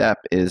first step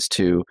is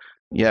to,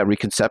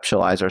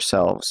 reconceptualize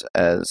ourselves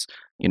as,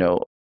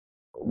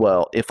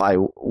 well, if I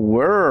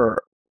were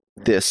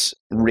this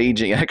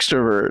raging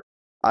extrovert,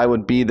 I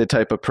would be the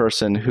type of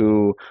person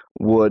who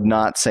would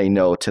not say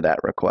no to that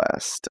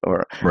request.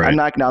 Or right. I'm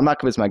not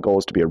convinced my goal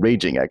is to be a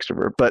raging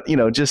extrovert, but,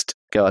 just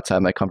go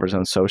outside my comfort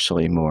zone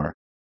socially more.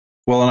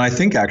 Well, and I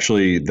think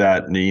actually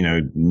that,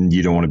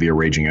 you don't want to be a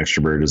raging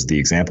extrovert as the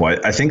example.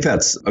 I think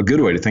that's a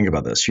good way to think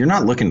about this. You're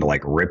not looking to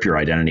like rip your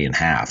identity in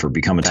half or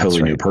become a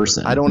totally new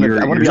person. I want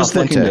to be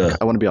authentic.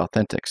 I want to be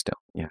authentic still.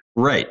 Yeah.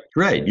 Right.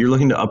 You're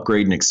looking to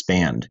upgrade and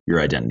expand your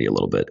identity a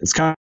little bit. It's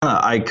kind of,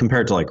 I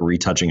compare it to like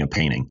retouching a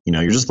painting.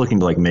 You're just looking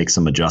to like make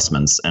some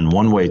adjustments. And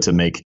one way to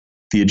make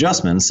the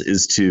adjustments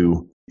is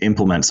to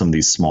implement some of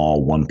these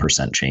small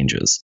 1%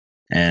 changes.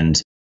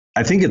 And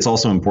I think it's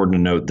also important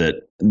to note that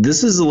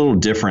this is a little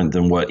different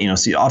than what,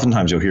 see,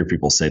 oftentimes you'll hear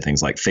people say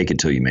things like fake it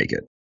till you make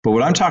it. But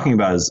what I'm talking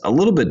about is a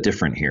little bit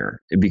different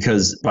here,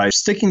 because by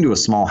sticking to a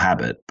small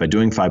habit, by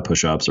doing 5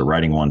 push-ups or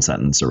writing 1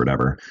 sentence or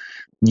whatever,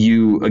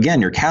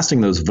 you're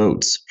casting those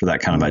votes for that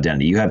kind of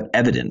identity. You have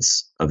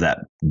evidence of that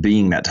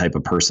being that type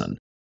of person.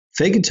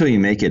 Fake it till you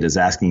make it is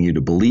asking you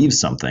to believe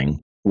something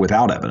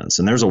without evidence.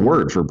 And there's a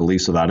word for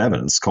beliefs without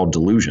evidence called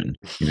delusion.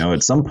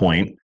 At some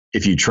point,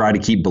 if you try to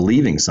keep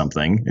believing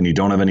something and you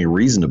don't have any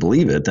reason to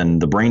believe it, then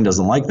the brain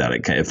doesn't like that.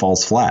 It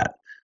falls flat.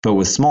 But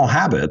with small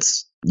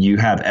habits, you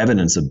have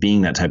evidence of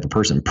being that type of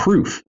person,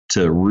 proof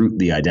to root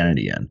the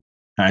identity in.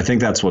 And I think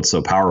that's what's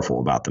so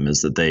powerful about them,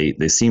 is that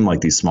they seem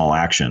like these small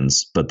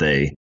actions, but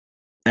they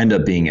end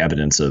up being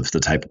evidence of the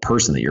type of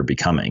person that you're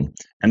becoming.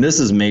 And this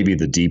is maybe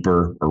the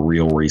deeper or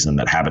real reason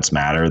that habits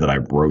matter, that I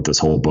wrote this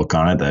whole book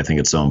on it, that I think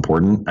it's so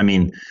important. I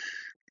mean,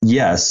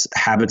 yes,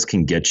 habits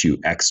can get you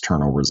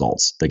external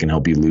results. They can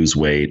help you lose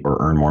weight or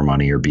earn more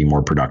money or be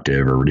more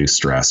productive or reduce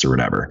stress or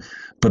whatever.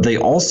 But they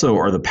also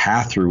are the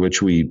path through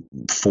which we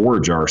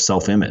forge our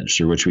self-image,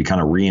 through which we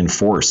kind of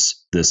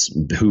reinforce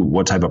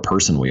what type of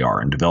person we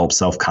are and develop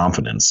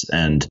self-confidence.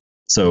 And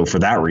so for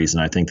that reason,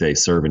 I think they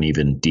serve an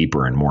even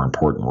deeper and more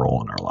important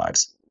role in our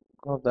lives.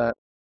 Love that.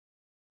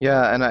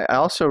 Yeah, and I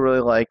also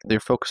really like their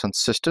focus on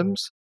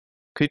systems.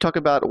 Could you talk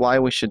about why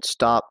we should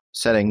stop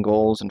setting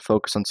goals and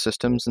focus on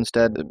systems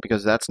instead?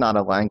 Because that's not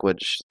a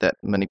language that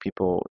many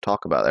people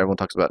talk about. Everyone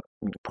talks about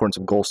the importance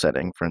of goal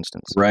setting, for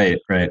instance. Right.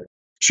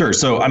 Sure.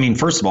 So, I mean,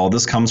 first of all,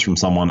 this comes from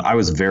someone, I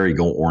was very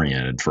goal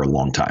oriented for a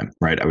long time,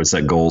 right? I would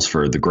set goals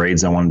for the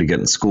grades I wanted to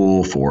get in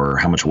school, for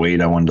how much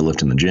weight I wanted to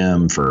lift in the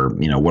gym, for,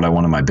 what I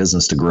wanted my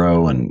business to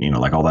grow and,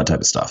 like all that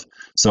type of stuff.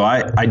 So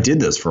I did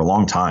this for a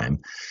long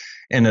time.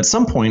 And at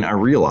some point, I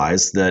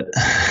realized that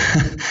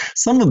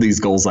some of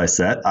these goals I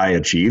set, I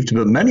achieved,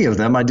 but many of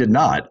them I did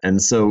not.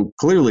 And so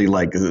clearly,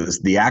 like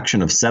the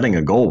action of setting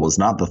a goal was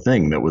not the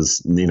thing that was,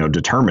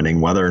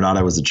 determining whether or not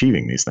I was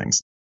achieving these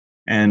things.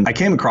 And I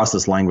came across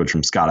this language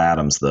from Scott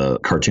Adams, the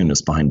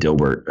cartoonist behind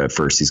Dilbert. At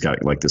first, he's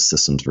got like this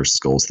systems versus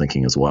goals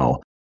thinking as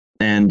well.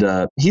 And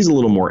he's a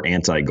little more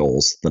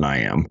anti-goals than I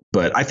am.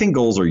 But I think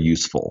goals are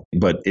useful.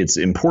 But it's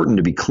important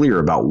to be clear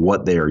about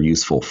what they are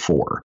useful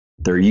for.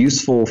 They're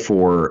useful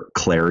for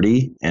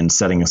clarity and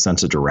setting a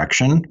sense of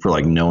direction, for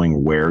like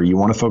knowing where you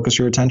want to focus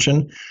your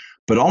attention.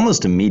 But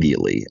almost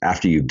immediately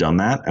after you've done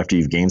that, after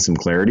you've gained some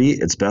clarity,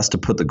 it's best to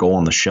put the goal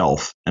on the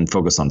shelf and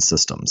focus on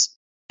systems.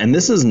 And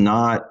this is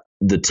not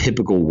the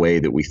typical way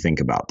that we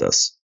think about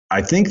this.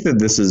 I think that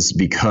this is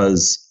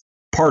because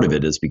part of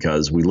it is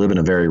because we live in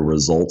a very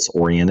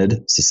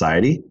results-oriented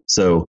society.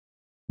 So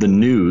the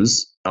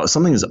news,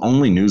 something is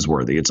only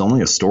newsworthy. It's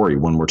only a story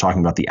when we're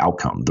talking about the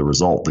outcome, the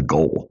result, the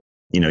goal.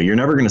 You're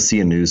never going to see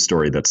a news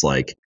story that's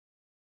like,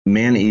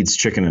 man eats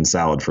chicken and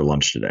salad for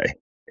lunch today.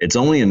 It's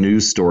only a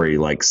news story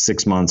like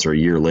 6 months or a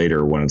year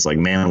later when it's like,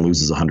 man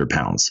loses 100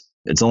 pounds.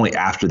 It's only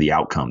after the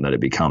outcome that it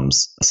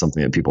becomes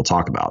something that people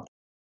talk about.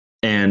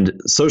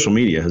 And social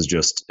media has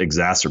just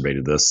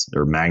exacerbated this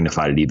or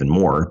magnified it even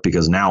more,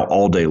 because now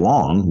all day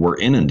long, we're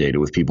inundated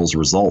with people's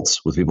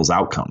results, with people's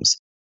outcomes.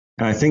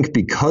 And I think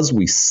because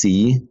we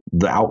see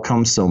the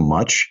outcome so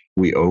much,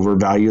 we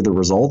overvalue the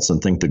results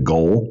and think the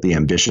goal, the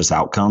ambitious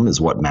outcome,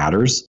 is what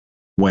matters,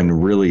 when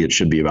really it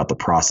should be about the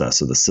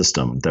process of the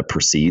system that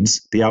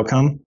precedes the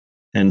outcome.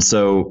 And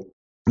so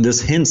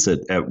this hints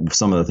at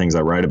some of the things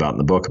I write about in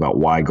the book about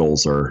why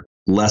goals are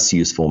less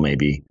useful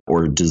maybe,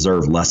 or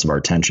deserve less of our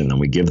attention than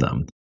we give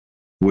them,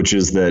 which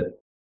is that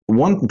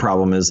one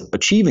problem is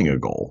achieving a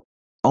goal.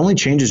 only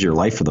changes your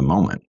life for the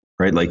moment,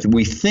 right? Like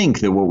we think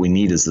that what we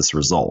need is this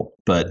result,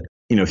 but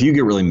if you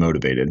get really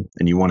motivated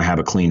and you want to have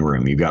a clean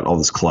room, you've got all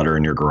this clutter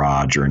in your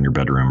garage or in your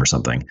bedroom or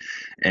something.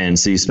 And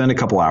so you spend a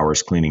couple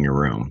hours cleaning your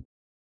room.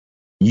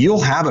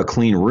 You'll have a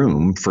clean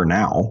room for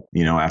now,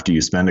 after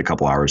you spend a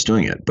couple hours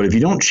doing it. But if you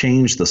don't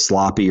change the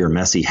sloppy or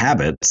messy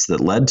habits that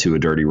led to a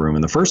dirty room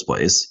in the first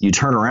place, you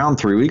turn around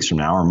 3 weeks from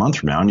now or a month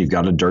from now and you've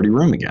got a dirty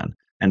room again.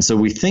 And so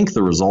we think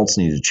the results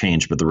need to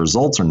change, but the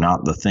results are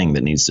not the thing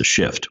that needs to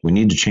shift. We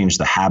need to change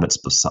the habits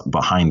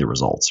behind the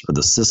results or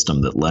the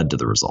system that led to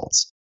the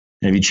results.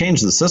 And if you change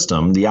the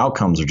system, the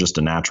outcomes are just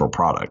a natural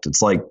product.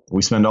 It's like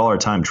we spend all our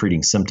time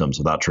treating symptoms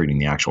without treating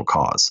the actual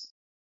cause.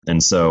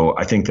 And so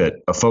I think that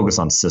a focus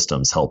on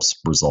systems helps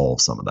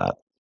resolve some of that.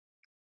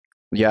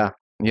 Yeah.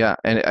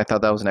 And I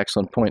thought that was an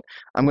excellent point.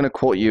 I'm going to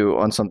quote you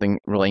on something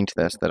relating to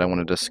this that I want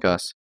to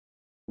discuss.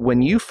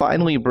 When you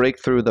finally break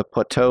through the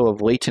plateau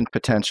of latent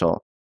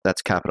potential,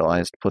 that's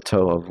capitalized,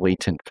 plateau of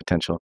latent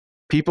potential,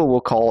 people will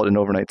call it an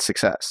overnight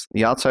success.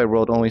 The outside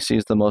world only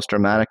sees the most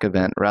dramatic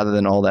event rather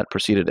than all that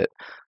preceded it.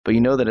 But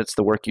you know that it's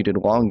the work you did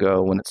long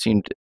ago when it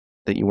seemed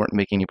that you weren't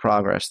making any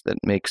progress that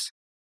makes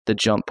the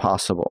jump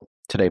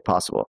today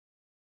possible.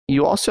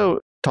 You also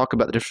talk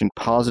about the difference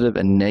between positive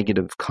and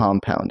negative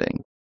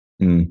compounding.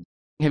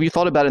 Have you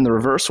thought about it in the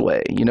reverse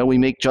way? We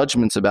make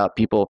judgments about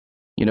people,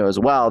 as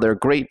wow, they're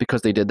great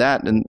because they did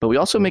that. But we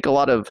also make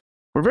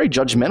we're very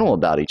judgmental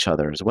about each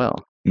other as well.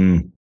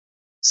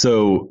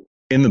 So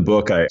in the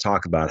book, I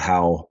talk about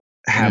how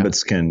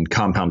habits can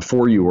compound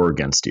for you or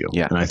against you.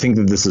 Yeah. And I think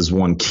that this is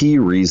one key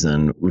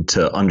reason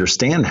to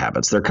understand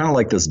habits. They're kind of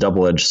like this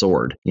double-edged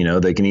sword.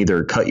 They can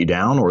either cut you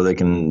down or they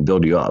can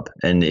build you up.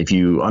 And if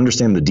you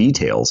understand the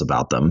details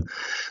about them,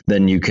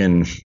 then you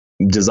can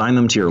design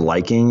them to your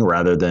liking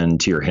rather than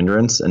to your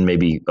hindrance and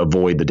maybe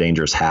avoid the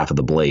dangerous half of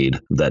the blade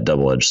of that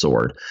double-edged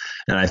sword.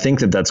 And I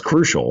think that that's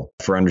crucial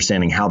for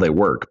understanding how they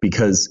work,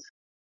 because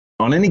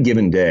on any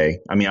given day,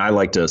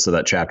 so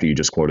that chapter you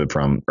just quoted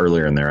from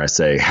earlier in there, I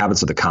say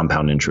habits are the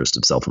compound interest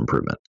of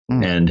self-improvement.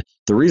 And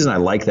the reason I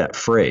like that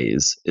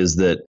phrase is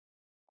that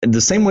in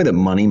the same way that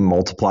money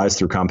multiplies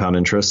through compound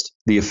interest,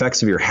 the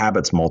effects of your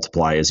habits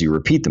multiply as you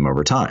repeat them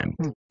over time.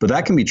 But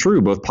that can be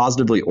true both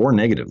positively or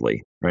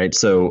negatively, right?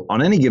 So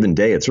on any given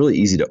day, it's really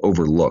easy to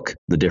overlook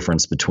the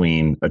difference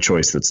between a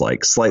choice that's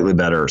like slightly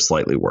better or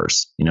slightly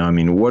worse.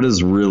 What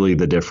is really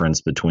the difference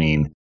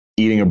between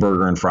eating a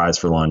burger and fries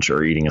for lunch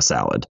or eating a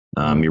salad?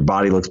 Your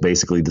body looks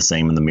basically the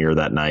same in the mirror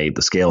that night.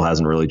 The scale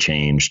hasn't really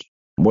changed.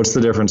 What's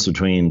the difference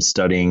between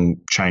studying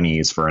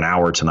Chinese for an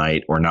hour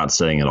tonight or not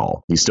studying at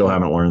all? You still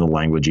haven't learned the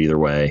language either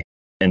way.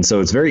 And so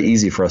it's very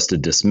easy for us to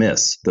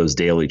dismiss those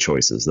daily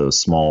choices, those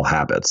small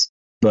habits.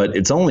 But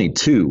it's only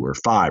 2 or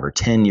 5 or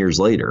 10 years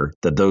later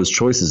that those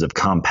choices have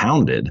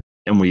compounded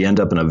and we end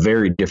up in a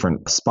very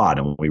different spot.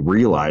 And we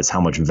realize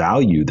how much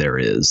value there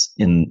is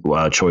in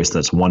a choice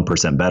that's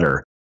 1%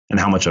 better and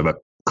how much of a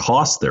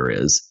cost there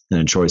is in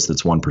a choice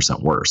that's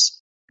 1% worse.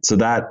 So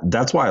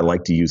that's why I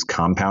like to use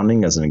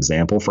compounding as an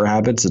example for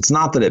habits. It's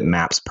not that it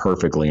maps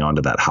perfectly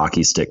onto that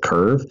hockey stick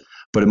curve,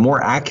 but it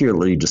more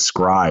accurately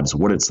describes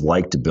what it's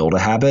like to build a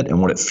habit and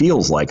what it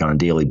feels like on a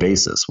daily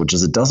basis, which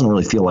is it doesn't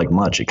really feel like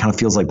much. It kind of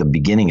feels like the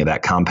beginning of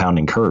that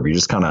compounding curve. You're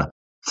just kind of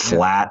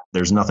flat.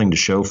 There's nothing to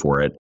show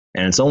for it.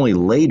 And it's only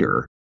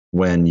later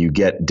when you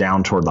get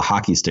down toward the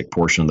hockey stick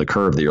portion of the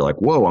curve that you're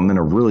like, whoa, I'm in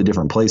a really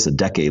different place a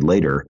decade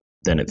later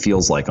than it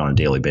feels like on a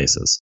daily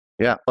basis.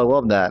 Yeah, I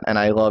love that. And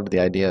I loved the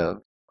idea of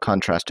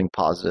contrasting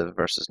positive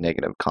versus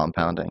negative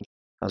compounding.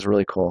 That was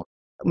really cool.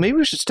 Maybe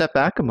we should step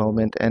back a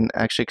moment and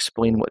actually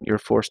explain what your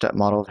 4-step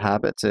model of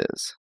habits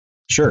is.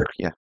 Sure.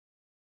 Yeah.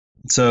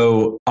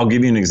 So I'll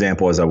give you an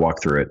example as I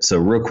walk through it. So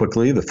real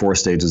quickly, the 4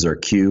 stages are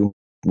cue,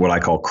 what I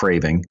call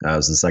craving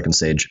as the second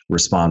stage,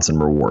 response,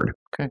 and reward.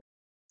 Okay.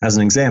 As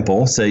an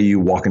example, say you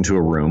walk into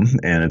a room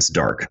and it's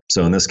dark.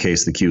 So in this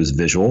case, the cue is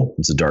visual.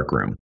 It's a dark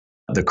room.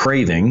 The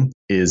craving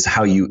is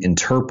how you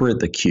interpret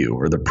the cue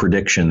or the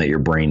prediction that your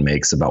brain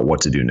makes about what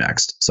to do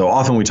next. So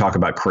often we talk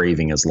about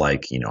craving as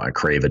like, I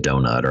crave a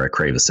donut or I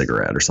crave a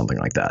cigarette or something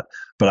like that.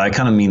 But I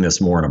kind of mean this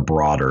more in a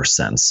broader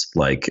sense.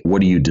 Like,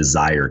 what do you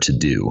desire to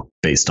do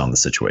based on the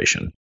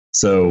situation?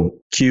 So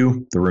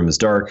cue, the room is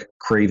dark.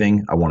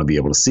 Craving, I want to be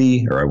able to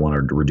see, or I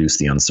want to reduce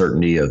the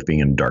uncertainty of being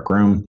in a dark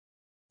room.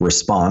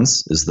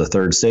 Response is the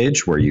third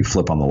stage where you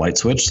flip on the light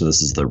switch. So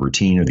this is the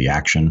routine or the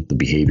action, the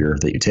behavior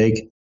that you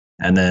take.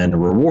 And then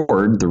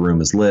reward, the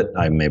room is lit,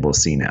 I'm able to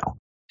see now.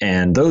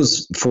 And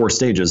those 4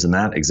 stages in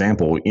that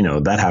example,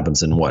 that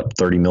happens in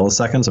 30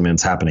 milliseconds? I mean,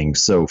 it's happening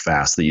so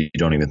fast that you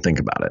don't even think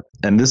about it.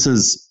 And this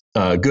is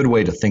a good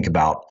way to think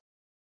about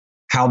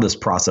how this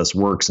process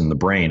works in the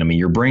brain. I mean,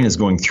 your brain is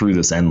going through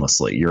this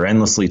endlessly. You're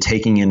endlessly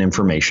taking in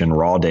information,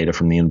 raw data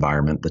from the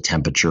environment, the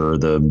temperature,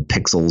 the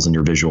pixels in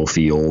your visual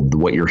field,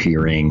 what you're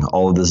hearing,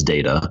 all of this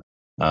data.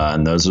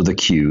 And those are the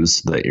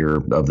cues that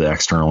of the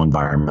external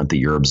environment that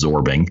you're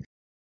absorbing.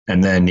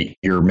 And then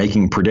you're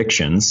making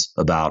predictions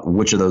about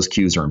which of those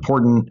cues are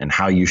important and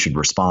how you should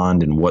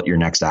respond and what your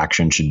next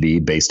action should be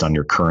based on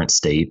your current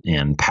state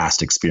and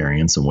past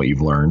experience and what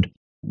you've learned.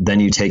 Then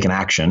you take an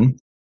action.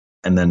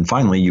 And then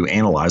finally, you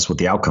analyze what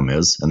the outcome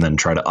is and then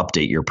try to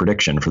update your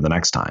prediction for the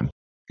next time.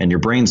 And your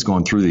brain's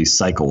going through these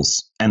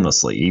cycles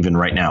endlessly, even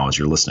right now as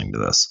you're listening to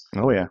this.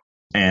 Oh, yeah.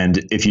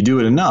 And if you do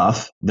it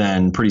enough,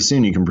 then pretty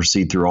soon you can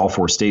proceed through all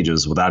 4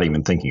 stages without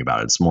even thinking about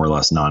it. It's more or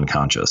less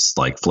non-conscious,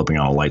 like flipping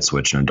on a light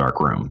switch in a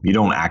dark room. You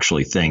don't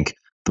actually think,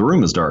 the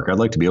room is dark, I'd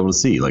like to be able to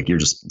see. Like, you're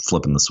just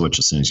flipping the switch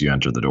as soon as you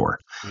enter the door.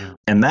 Yeah.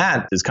 And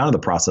that is kind of the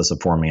process of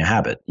forming a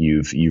habit.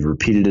 You've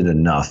repeated it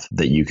enough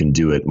that you can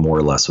do it more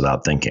or less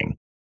without thinking.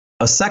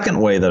 A second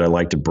way that I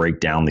like to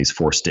break down these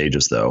 4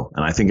 stages, though,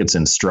 and I think it's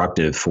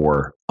instructive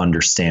for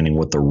understanding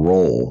what the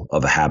role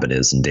of a habit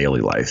is in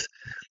daily life,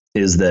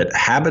 is that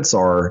habits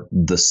are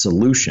the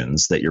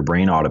solutions that your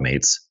brain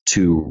automates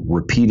to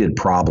repeated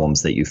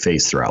problems that you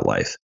face throughout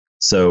life.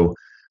 So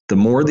the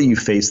more that you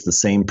face the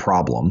same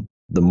problem,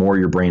 the more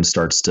your brain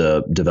starts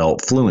to develop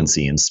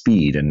fluency and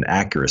speed and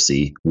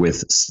accuracy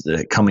with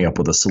coming up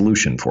with a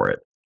solution for it.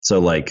 So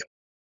like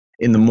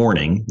in the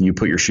morning, you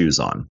put your shoes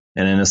on.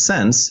 And in a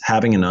sense,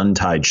 having an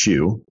untied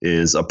shoe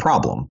is a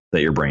problem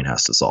that your brain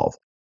has to solve.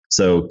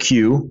 So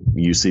cue,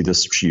 you see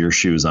your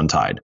shoe is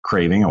untied.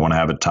 Craving, I want to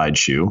have a tied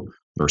shoe.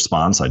 The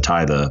response, I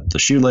tie the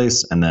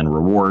shoelace, and then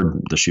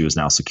reward, the shoe is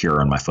now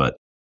secure on my foot.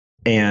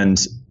 And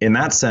in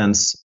that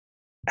sense,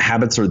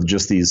 habits are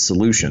just these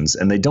solutions,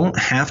 and they don't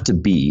have to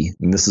be,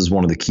 and this is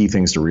one of the key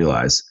things to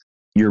realize,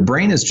 your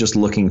brain is just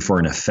looking for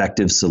an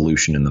effective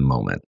solution in the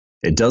moment.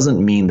 It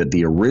doesn't mean that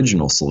the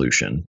original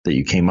solution that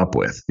you came up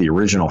with, the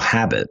original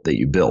habit that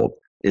you built,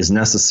 is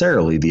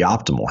necessarily the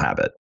optimal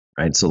habit,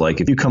 right? So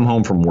like if you come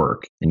home from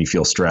work and you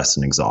feel stressed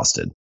and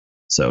exhausted,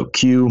 so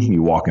cue,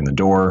 you walk in the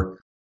door.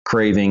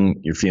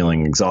 Craving, you're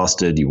feeling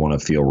exhausted, you want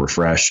to feel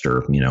refreshed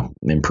or,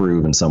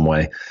 improve in some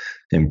way,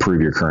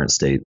 improve your current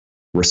state.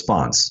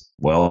 Response,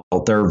 well,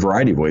 there are a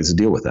variety of ways to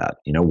deal with that.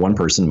 One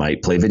person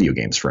might play video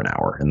games for an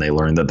hour and they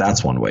learn that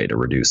that's one way to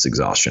reduce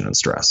exhaustion and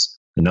stress.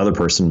 Another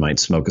person might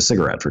smoke a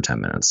cigarette for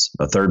 10 minutes.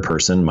 A third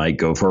person might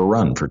go for a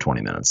run for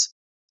 20 minutes.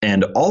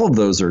 And all of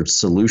those are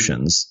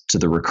solutions to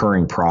the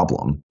recurring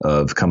problem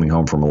of coming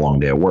home from a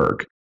long day at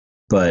work.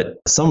 But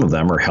some of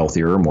them are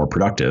healthier or more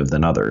productive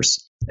than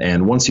others.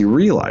 And once you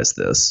realize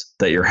this,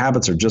 that your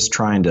habits are just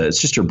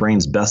it's just your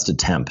brain's best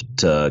attempt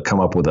to come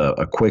up with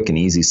a quick and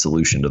easy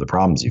solution to the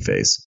problems you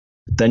face,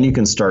 then you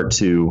can start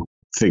to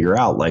figure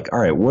out all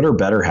right, what are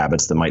better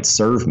habits that might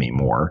serve me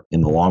more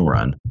in the long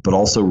run, but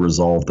also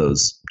resolve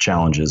those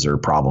challenges or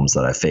problems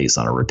that I face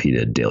on a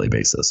repeated daily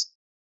basis.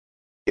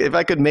 If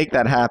I could make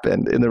that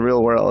happen in the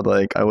real world,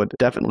 I would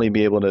definitely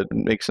be able to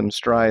make some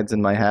strides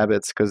in my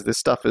habits, because this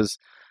stuff is,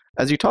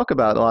 as you talk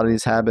about, a lot of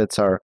these habits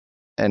are,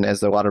 and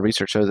as a lot of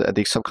research shows, at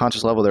the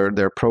subconscious level,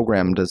 they're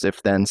programmed as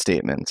if-then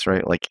statements,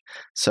 right?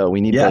 So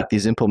we need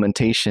these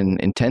implementation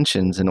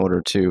intentions in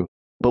order to,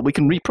 but we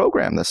can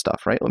reprogram this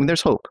stuff, right?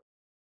 There's hope.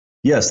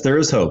 Yes, there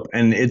is hope.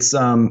 And it's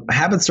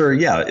habits are,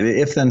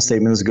 if-then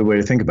statement is a good way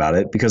to think about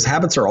it, because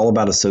habits are all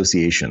about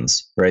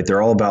associations, right?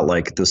 They're all about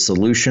the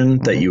solution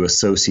that you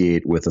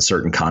associate with a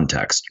certain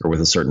context or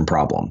with a certain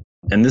problem.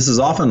 And this is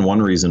often one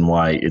reason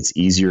why it's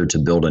easier to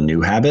build a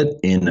new habit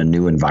in a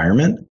new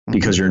environment,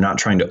 because you're not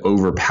trying to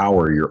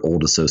overpower your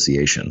old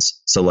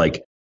associations. So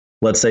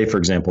let's say, for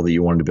example, that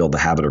you wanted to build the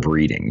habit of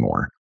reading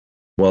more.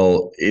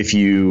 Well, if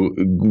you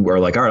are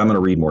all right, I'm going to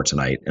read more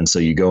tonight. And so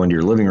you go into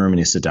your living room and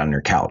you sit down on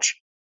your couch.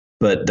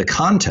 But the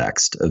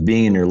context of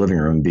being in your living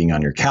room and being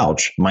on your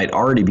couch might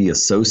already be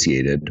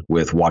associated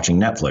with watching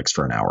Netflix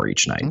for an hour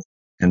each night.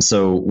 And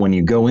so when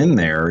you go in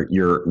there,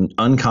 you're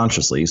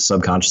unconsciously,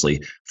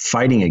 subconsciously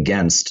fighting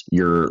against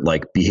your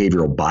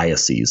behavioral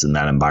biases in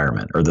that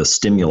environment, or the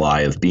stimuli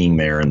of being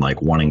there and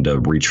wanting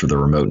to reach for the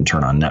remote and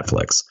turn on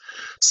Netflix.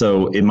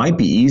 So it might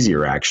be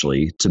easier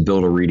actually to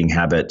build a reading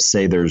habit.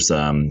 Say there's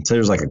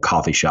a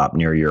coffee shop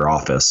near your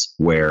office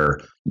where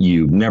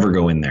you never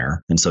go in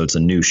there. And so it's a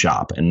new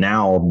shop. And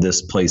now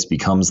this place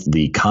becomes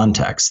the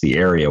context, the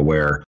area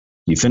where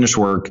you finish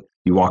work,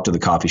 you walk to the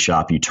coffee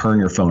shop, you turn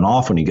your phone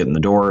off when you get in the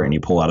door, and you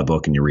pull out a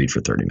book and you read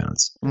for 30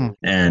 minutes.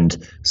 And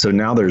so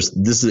now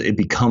it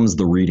becomes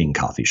the reading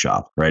coffee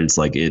shop, right? It's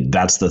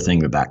that's the thing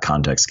that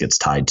context gets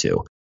tied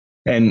to.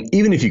 And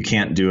even if you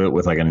can't do it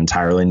with an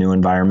entirely new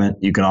environment,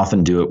 you can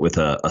often do it with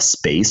a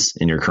space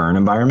in your current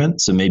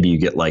environment. So maybe you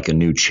get a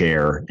new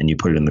chair and you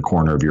put it in the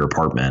corner of your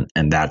apartment,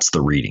 and that's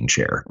the reading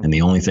chair. And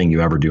the only thing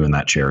you ever do in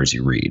that chair is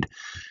you read.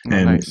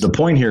 And the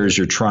point here is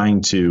you're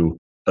trying to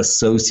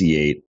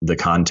associate the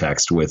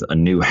context with a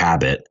new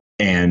habit.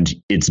 And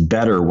it's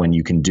better when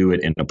you can do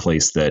it in a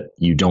place that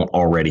you don't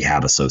already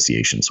have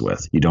associations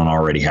with. You don't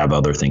already have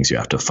other things you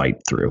have to fight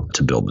through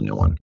to build a new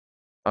one.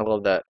 I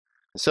love that.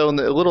 So in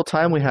the little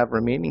time we have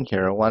remaining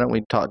here, why don't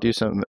we do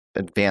some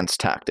advanced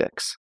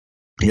tactics?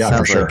 Yeah,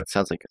 for sure. It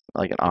sounds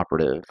like an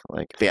operative,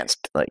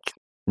 advanced,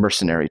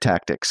 mercenary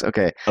tactics.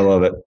 Okay. I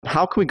love it.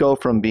 How can we go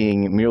from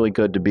being merely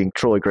good to being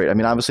truly great?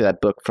 Obviously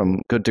that book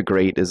From Good to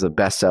Great is a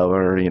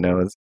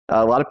bestseller.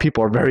 A lot of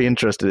people are very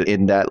interested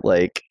in that.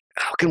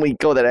 How can we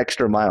go that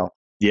extra mile?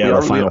 Yeah,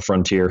 the final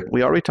frontier.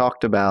 We already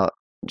talked about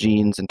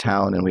genes and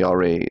talent, and we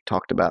already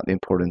talked about the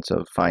importance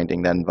of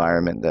finding that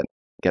environment that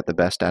get the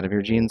best out of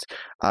your genes.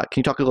 Can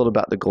you talk a little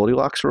about the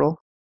Goldilocks rule?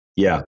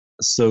 Yeah.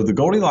 So the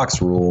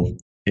Goldilocks rule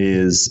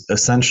is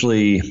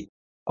essentially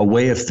a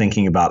way of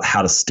thinking about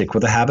how to stick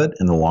with a habit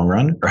in the long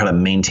run, or how to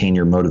maintain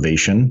your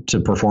motivation to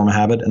perform a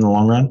habit in the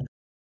long run.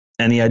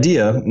 And the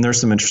idea, and there's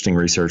some interesting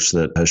research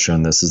that has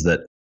shown this, is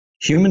that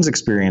humans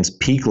experience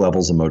peak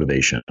levels of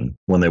motivation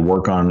when they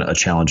work on a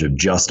challenge of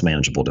just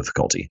manageable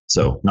difficulty.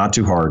 So not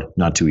too hard,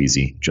 not too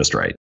easy, just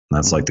right. And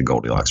that's like the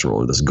Goldilocks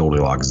rule, or this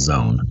Goldilocks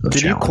zone of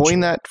Did challenge. you coin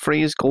that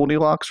phrase,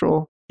 Goldilocks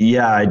rule?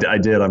 Yeah, I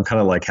did. I'm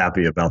kind of like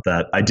happy about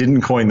that. I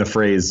didn't coin the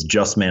phrase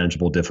just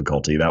manageable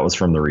difficulty. That was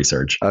from the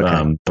research.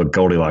 Okay. But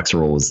Goldilocks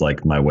rule is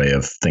like my way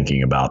of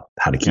thinking about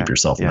how to keep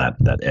yourself in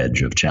that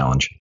edge of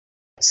challenge.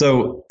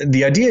 So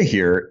the idea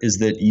here is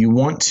that you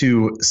want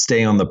to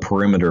stay on the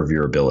perimeter of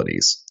your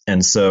abilities.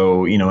 And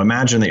so,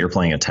 imagine that you're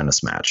playing a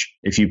tennis match.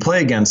 If you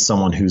play against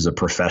someone who's a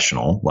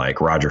professional,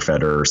 like Roger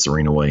Federer or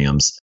Serena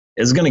Williams,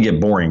 it's going to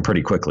get boring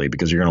pretty quickly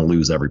because you're going to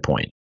lose every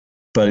point.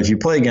 But if you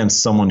play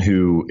against someone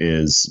who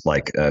is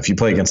like, if you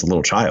play against a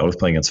little child, if you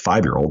play against a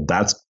 5-year-old,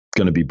 that's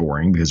going to be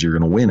boring because you're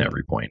going to win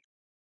every point.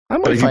 I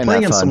might find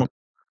that fun.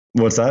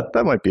 What's that?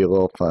 That might be a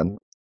little fun.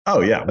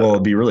 Oh, yeah. Well,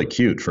 it'd be really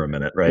cute for a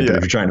minute, right? Yeah. But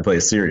if you're trying to play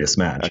a serious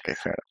match. Okay,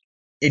 fair enough.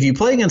 If you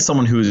play against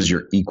someone who is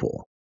your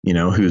equal,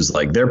 who's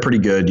like, they're pretty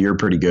good, you're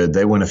pretty good,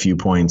 they win a few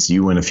points,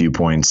 you win a few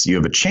points, you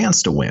have a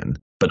chance to win,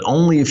 but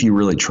only if you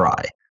really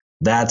try.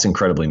 That's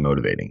incredibly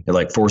motivating. It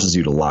like forces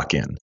you to lock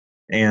in.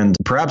 And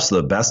perhaps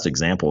the best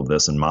example of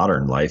this in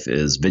modern life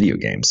is video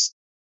games.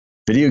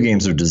 Video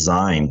games are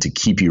designed to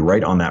keep you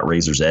right on that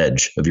razor's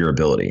edge of your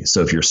ability.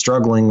 So if you're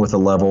struggling with a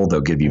level,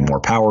 they'll give you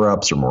more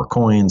power-ups or more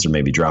coins, or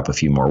maybe drop a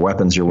few more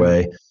weapons your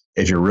way.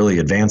 If you're really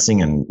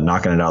advancing and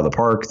knocking it out of the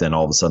park, then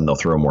all of a sudden they'll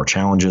throw more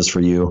challenges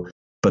for you.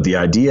 But the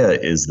idea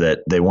is that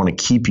they want to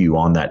keep you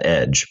on that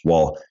edge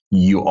while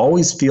you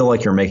always feel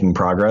like you're making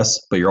progress,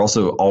 but you're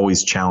also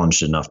always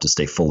challenged enough to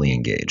stay fully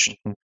engaged.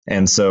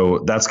 And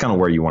so that's kind of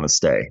where you want to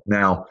stay.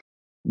 Now,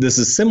 this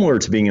is similar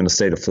to being in a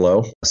state of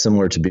flow,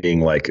 similar to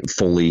being like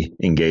fully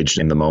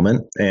engaged in the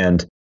moment.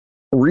 And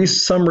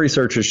some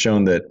research has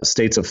shown that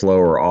states of flow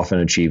are often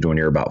achieved when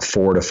you're about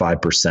 4 to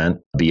 5%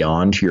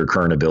 beyond your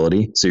current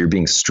ability. So you're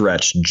being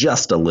stretched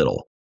just a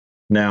little.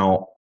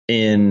 Now,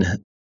 in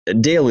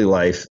daily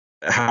life,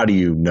 how do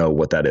you know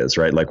what that is,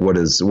 right? Like what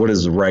is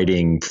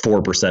writing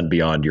 4%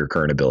 beyond your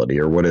current ability,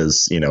 or what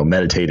is,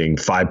 meditating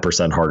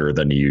 5% harder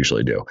than you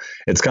usually do?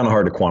 It's kind of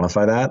hard to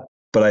quantify that.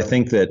 But I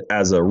think that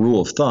as a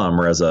rule of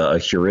thumb, or as a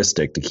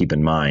heuristic to keep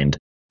in mind,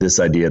 this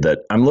idea that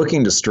I'm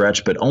looking to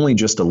stretch, but only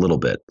just a little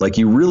bit. Like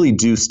you really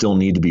do still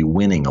need to be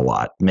winning a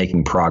lot,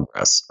 making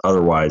progress.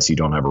 Otherwise, you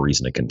don't have a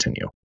reason to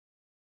continue.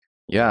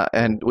 Yeah.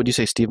 And would you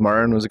say Steve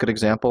Martin was a good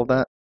example of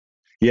that?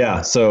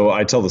 Yeah. So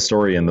I tell the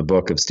story in the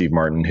book of Steve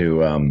Martin,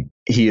 who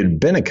he had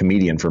been a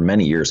comedian for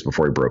many years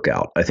before he broke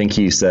out. I think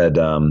he said,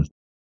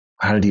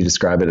 how did he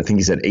describe it? I think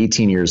he said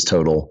 18 years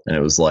total. And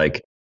it was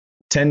like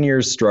 10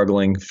 years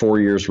struggling, 4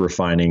 years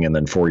refining, and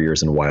then 4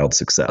 years in wild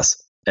success.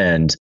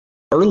 And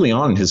early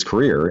on in his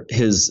career,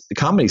 his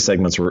comedy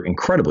segments were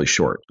incredibly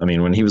short. I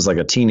mean, when he was like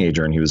a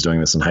teenager and he was doing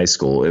this in high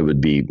school, it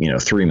would be,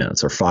 3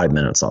 minutes or 5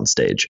 minutes on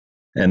stage.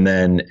 And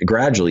then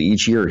gradually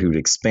each year he would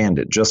expand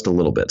it just a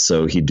little bit.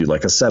 So he'd do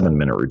like a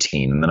 7-minute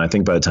routine. And then I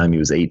think by the time he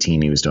was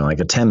 18, he was doing like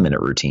a 10-minute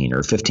routine or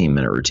a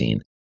 15-minute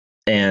routine.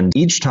 And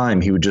each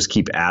time he would just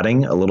keep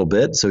adding a little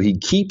bit. So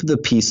he'd keep the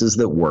pieces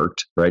that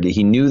worked, right?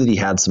 He knew that he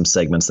had some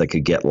segments that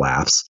could get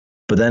laughs.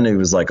 But then it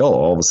was like, oh,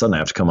 all of a sudden I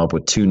have to come up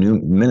with 2 new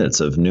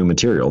minutes of new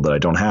material that I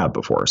don't have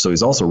before. So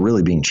he's also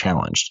really being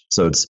challenged.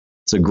 So it's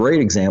a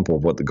great example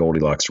of what the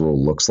Goldilocks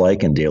rule looks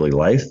like in daily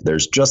life.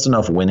 There's just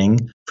enough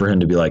winning for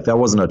him to be like, that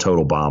wasn't a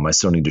total bomb. I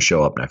still need to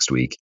show up next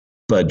week.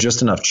 But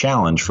just enough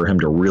challenge for him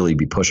to really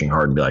be pushing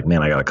hard and be like,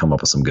 man, I got to come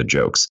up with some good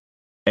jokes.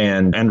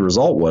 And end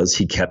result was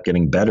he kept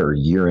getting better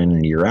year in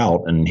and year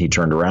out. And he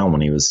turned around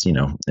when he was,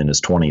 in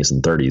his 20s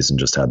and 30s and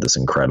just had this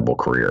incredible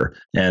career.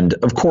 And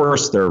of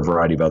course, there are a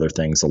variety of other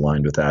things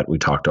aligned with that. We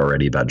talked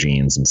already about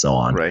genes and so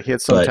on. Right. He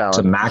had some but talent.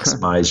 To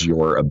maximize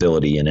your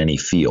ability in any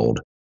field,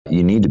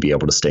 you need to be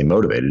able to stay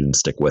motivated and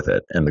stick with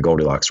it. And the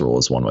Goldilocks rule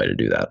is one way to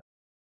do that.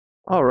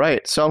 All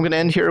right. So I'm going to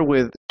end here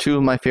with 2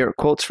 of my favorite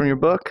quotes from your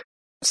book.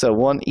 So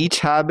one, each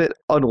habit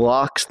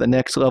unlocks the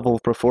next level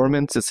of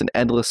performance. It's an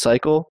endless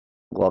cycle.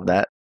 Love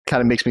that.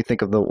 Kind of makes me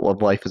think of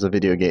life as a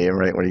video game,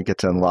 right? Where you get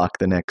to unlock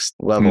the next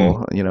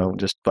level,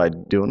 just by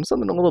doing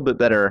something a little bit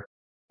better.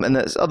 And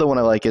this other one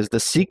I like is the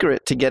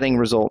secret to getting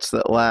results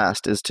that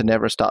last is to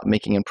never stop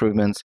making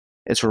improvements.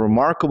 It's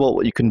remarkable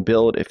what you can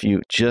build if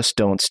you just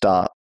don't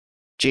stop.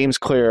 James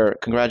Clear,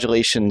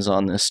 congratulations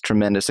on this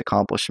tremendous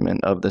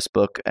accomplishment of this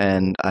book,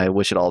 and I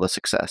wish it all the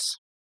success.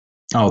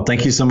 Oh,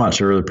 thank you so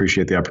much. I really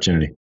appreciate the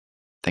opportunity.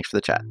 Thanks for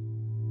the chat.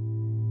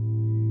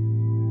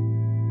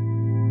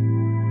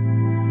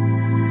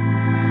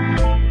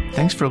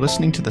 Thanks for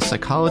listening to the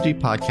Psychology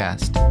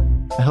Podcast.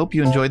 I hope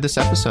you enjoyed this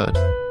episode.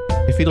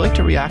 If you'd like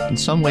to react in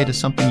some way to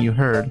something you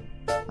heard,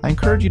 I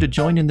encourage you to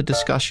join in the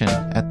discussion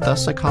at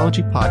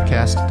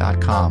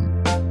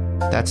thepsychologypodcast.com.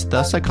 That's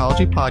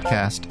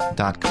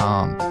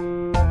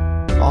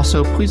thepsychologypodcast.com.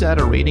 Also, please add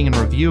a rating and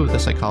review of The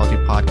Psychology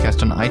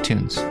Podcast on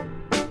iTunes.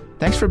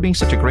 Thanks for being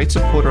such a great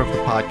supporter of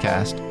the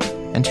podcast,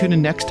 and tune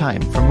in next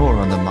time for more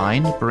on the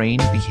mind, brain,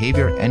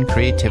 behavior, and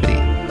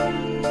creativity.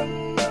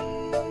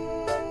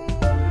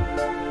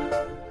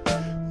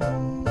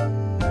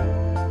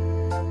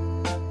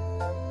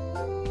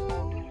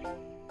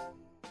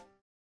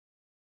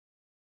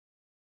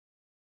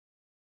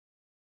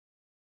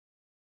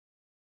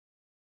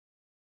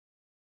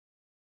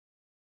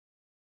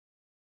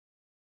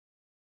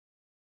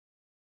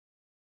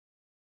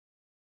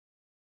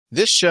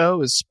 This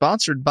show is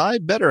sponsored by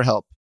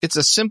BetterHelp. It's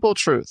a simple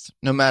truth.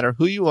 No matter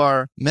who you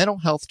are, mental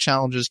health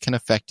challenges can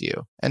affect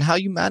you, and how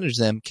you manage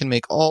them can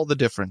make all the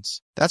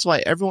difference. That's why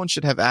everyone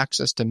should have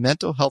access to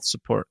mental health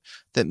support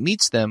that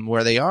meets them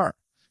where they are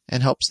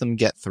and helps them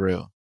get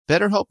through.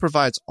 BetterHelp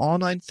provides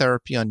online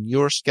therapy on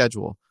your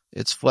schedule.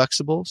 It's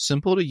flexible,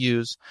 simple to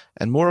use,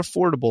 and more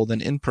affordable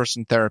than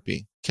in-person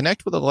therapy.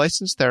 Connect with a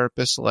licensed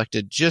therapist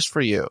selected just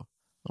for you.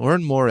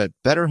 Learn more at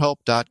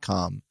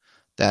BetterHelp.com.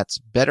 That's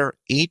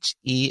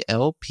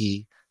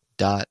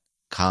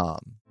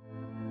BetterHelp.com.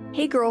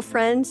 Hey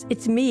girlfriends,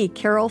 it's me,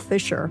 Carol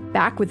Fisher,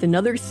 back with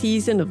another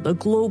season of the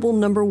global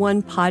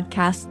 #1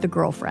 podcast, The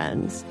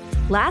Girlfriends.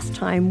 Last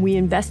time, we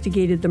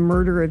investigated the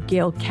murder of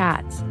Gail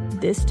Katz.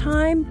 This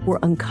time, we're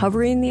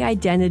uncovering the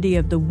identity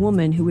of the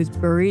woman who was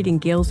buried in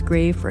Gail's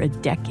grave for a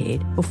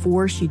decade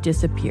before she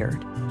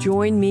disappeared.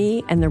 Join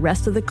me and the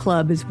rest of the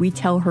club as we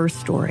tell her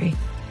story.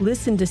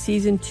 Listen to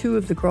Season 2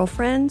 of The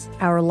Girlfriends,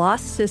 Our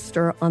Lost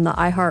Sister on the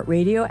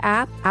iHeartRadio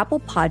app, Apple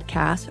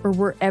Podcasts, or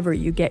wherever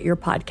you get your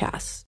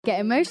podcasts. Get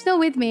emotional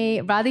with me,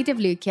 Radhi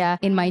Devlukia,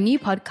 in my new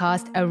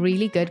podcast, A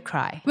Really Good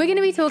Cry. We're going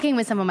to be talking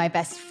with some of my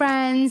best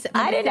friends.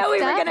 I didn't know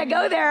we were going to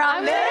go there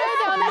on this.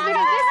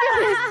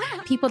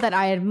 People that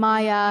I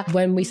admire.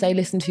 When we say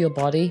listen to your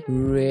body,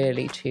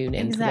 really tune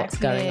into what's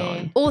going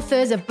on.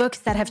 Authors of books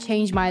that have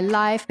changed my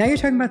life. Now you're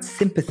talking about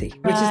sympathy,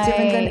 which is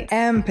different than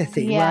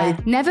empathy,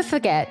 right? Never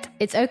forget,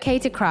 it's okay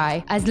to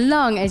cry as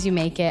long as you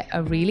make it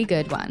a really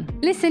good one.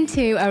 Listen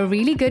to A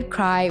Really Good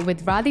Cry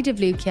with Radhi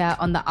Devlukia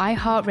on the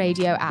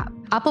iHeartRadio app,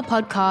 Apple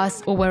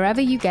Podcasts, or wherever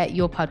you get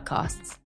your podcasts.